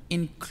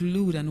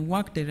include and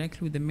work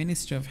directly with the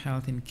Ministry of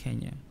Health in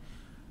Kenya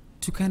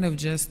to kind of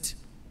just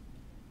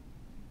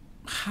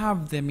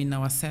have them in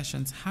our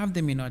sessions, have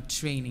them in our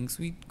trainings.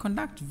 We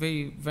conduct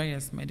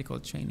various medical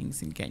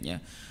trainings in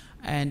Kenya,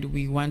 and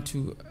we want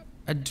to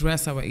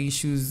address our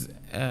issues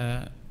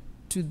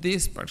to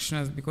these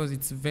practitioners because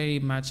it's very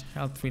much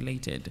health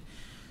related.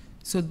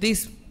 So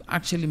this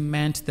actually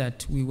meant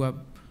that we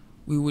would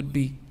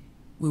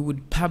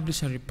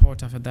publish a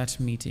report after that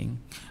meeting,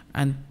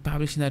 and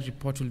publishing that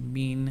report will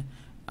mean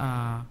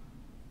the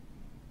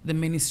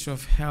Ministry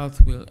of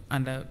Health will,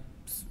 under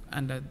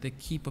the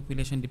key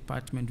population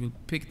department, will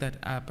pick that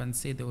up and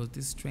say there was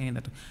this training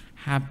that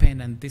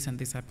happened and this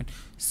happened.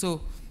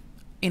 So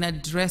in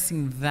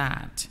addressing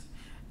that,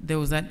 there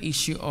was that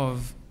issue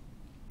of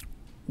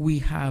we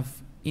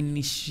have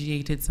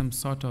initiated some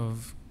sort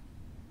of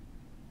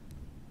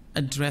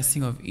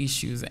addressing of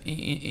issues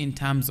in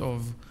terms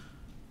of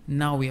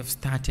now we have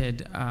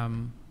started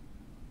and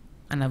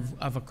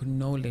I've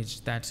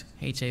acknowledged that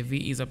HIV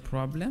is a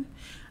problem,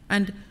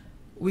 and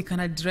we can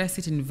address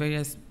it in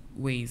various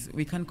ways.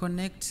 We can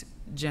connect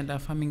gender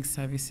affirming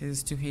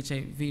services to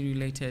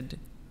HIV-related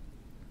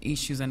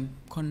issues and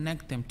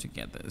connect them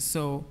together.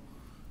 So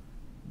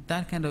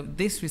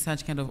this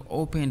research kind of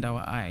opened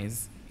our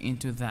eyes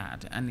into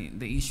that and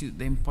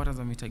the importance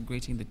of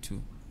integrating the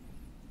two.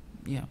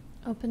 Yeah.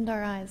 Opened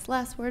our eyes.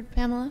 Last word,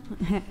 Pamela.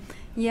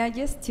 Yeah,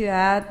 just to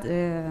add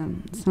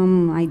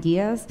some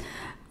ideas.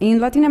 In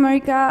Latin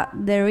America,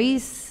 there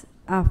is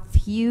a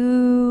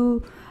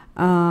few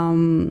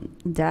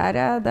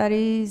data that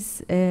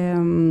is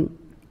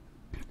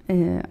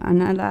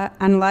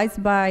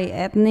analyzed by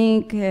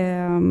ethnic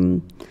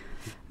in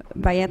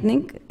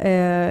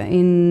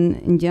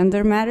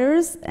gender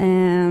matters,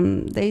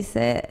 and they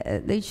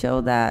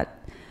show that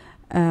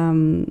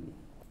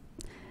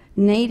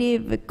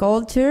native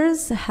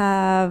cultures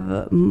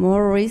have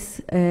more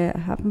risk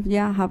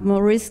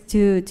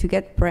to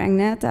get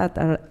pregnant at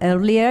an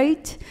early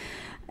age,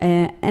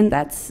 and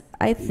that's,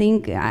 I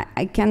think,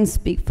 I can't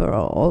speak for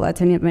all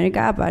Latin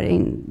America, but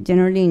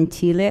generally in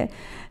Chile,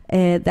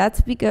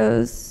 that's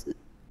because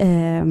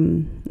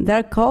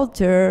their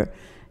culture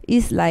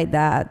is like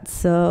that.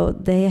 So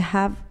they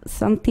have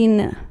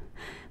something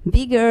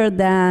bigger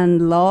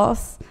than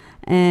laws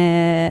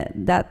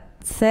that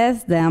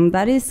says them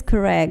that is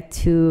correct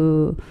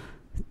to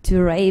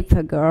rape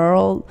a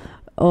girl,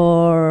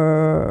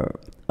 or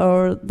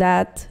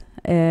that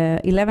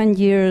 11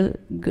 years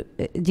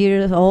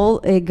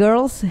old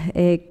girls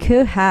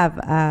could have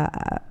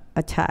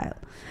a child.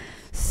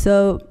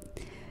 So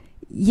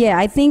yeah,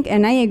 I think,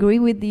 and I agree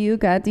with you,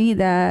 Kathy,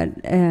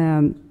 that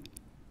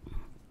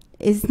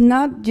it's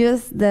not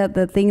just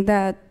the thing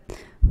that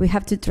we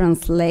have to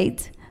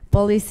translate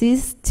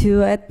policies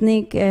to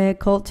ethnic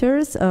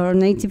cultures or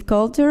native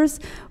cultures.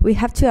 We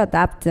have to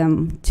adapt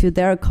them to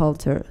their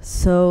culture.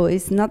 So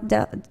it's not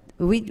that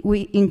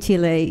we in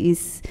Chile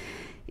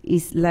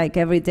is like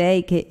every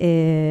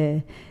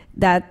day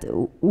that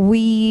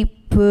we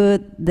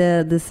put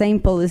the same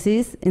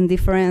policies in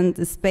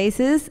different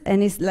spaces,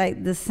 and it's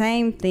like the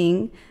same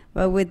thing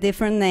but with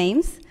different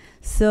names.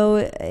 So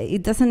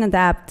it doesn't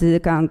adapt to the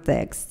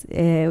context.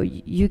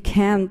 You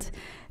can't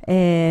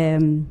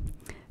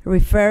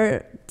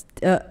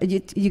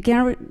you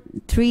can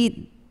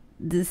treat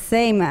the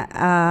same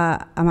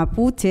a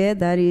Mapuche,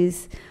 that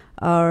is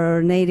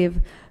our native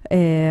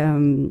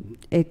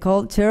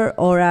culture,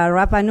 or a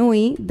Rapa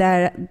Nui,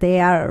 that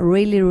they are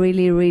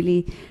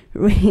really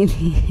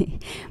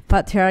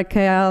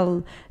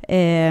patriarchal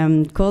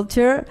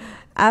culture,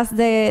 as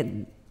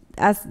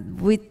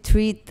we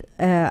treat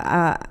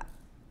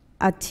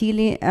a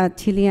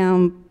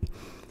Chilean,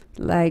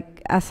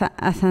 like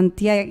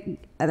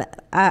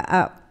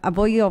a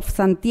boy of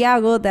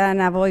Santiago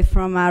than a boy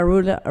from a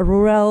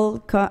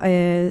rural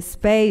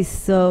space.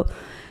 So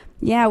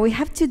yeah, we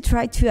have to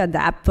try to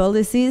adapt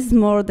policies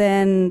more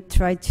than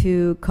try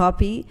to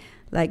copy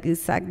like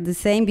exactly the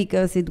same,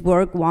 because it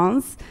worked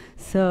once.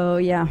 So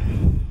yeah.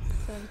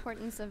 The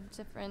importance of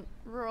different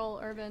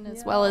rural, urban,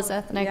 as well as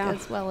ethnic,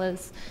 as well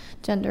as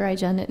gender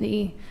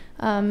identity.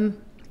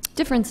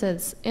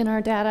 Differences in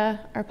our data,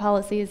 our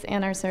policies,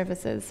 and our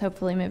services,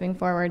 hopefully moving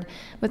forward.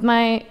 With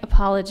my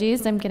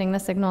apologies, I'm getting the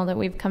signal that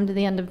we've come to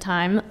the end of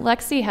time.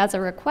 Lexi has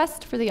a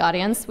request for the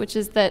audience, which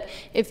is that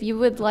if you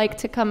would like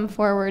to come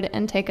forward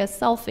and take a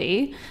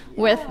selfie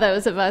with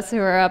those of us who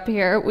are up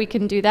here, we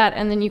can do that,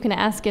 and then you can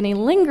ask any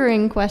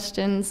lingering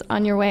questions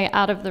on your way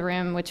out of the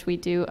room, which we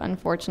do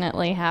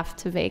unfortunately have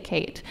to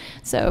vacate.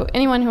 So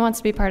anyone who wants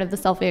to be part of the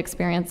selfie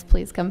experience,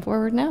 please come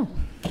forward now.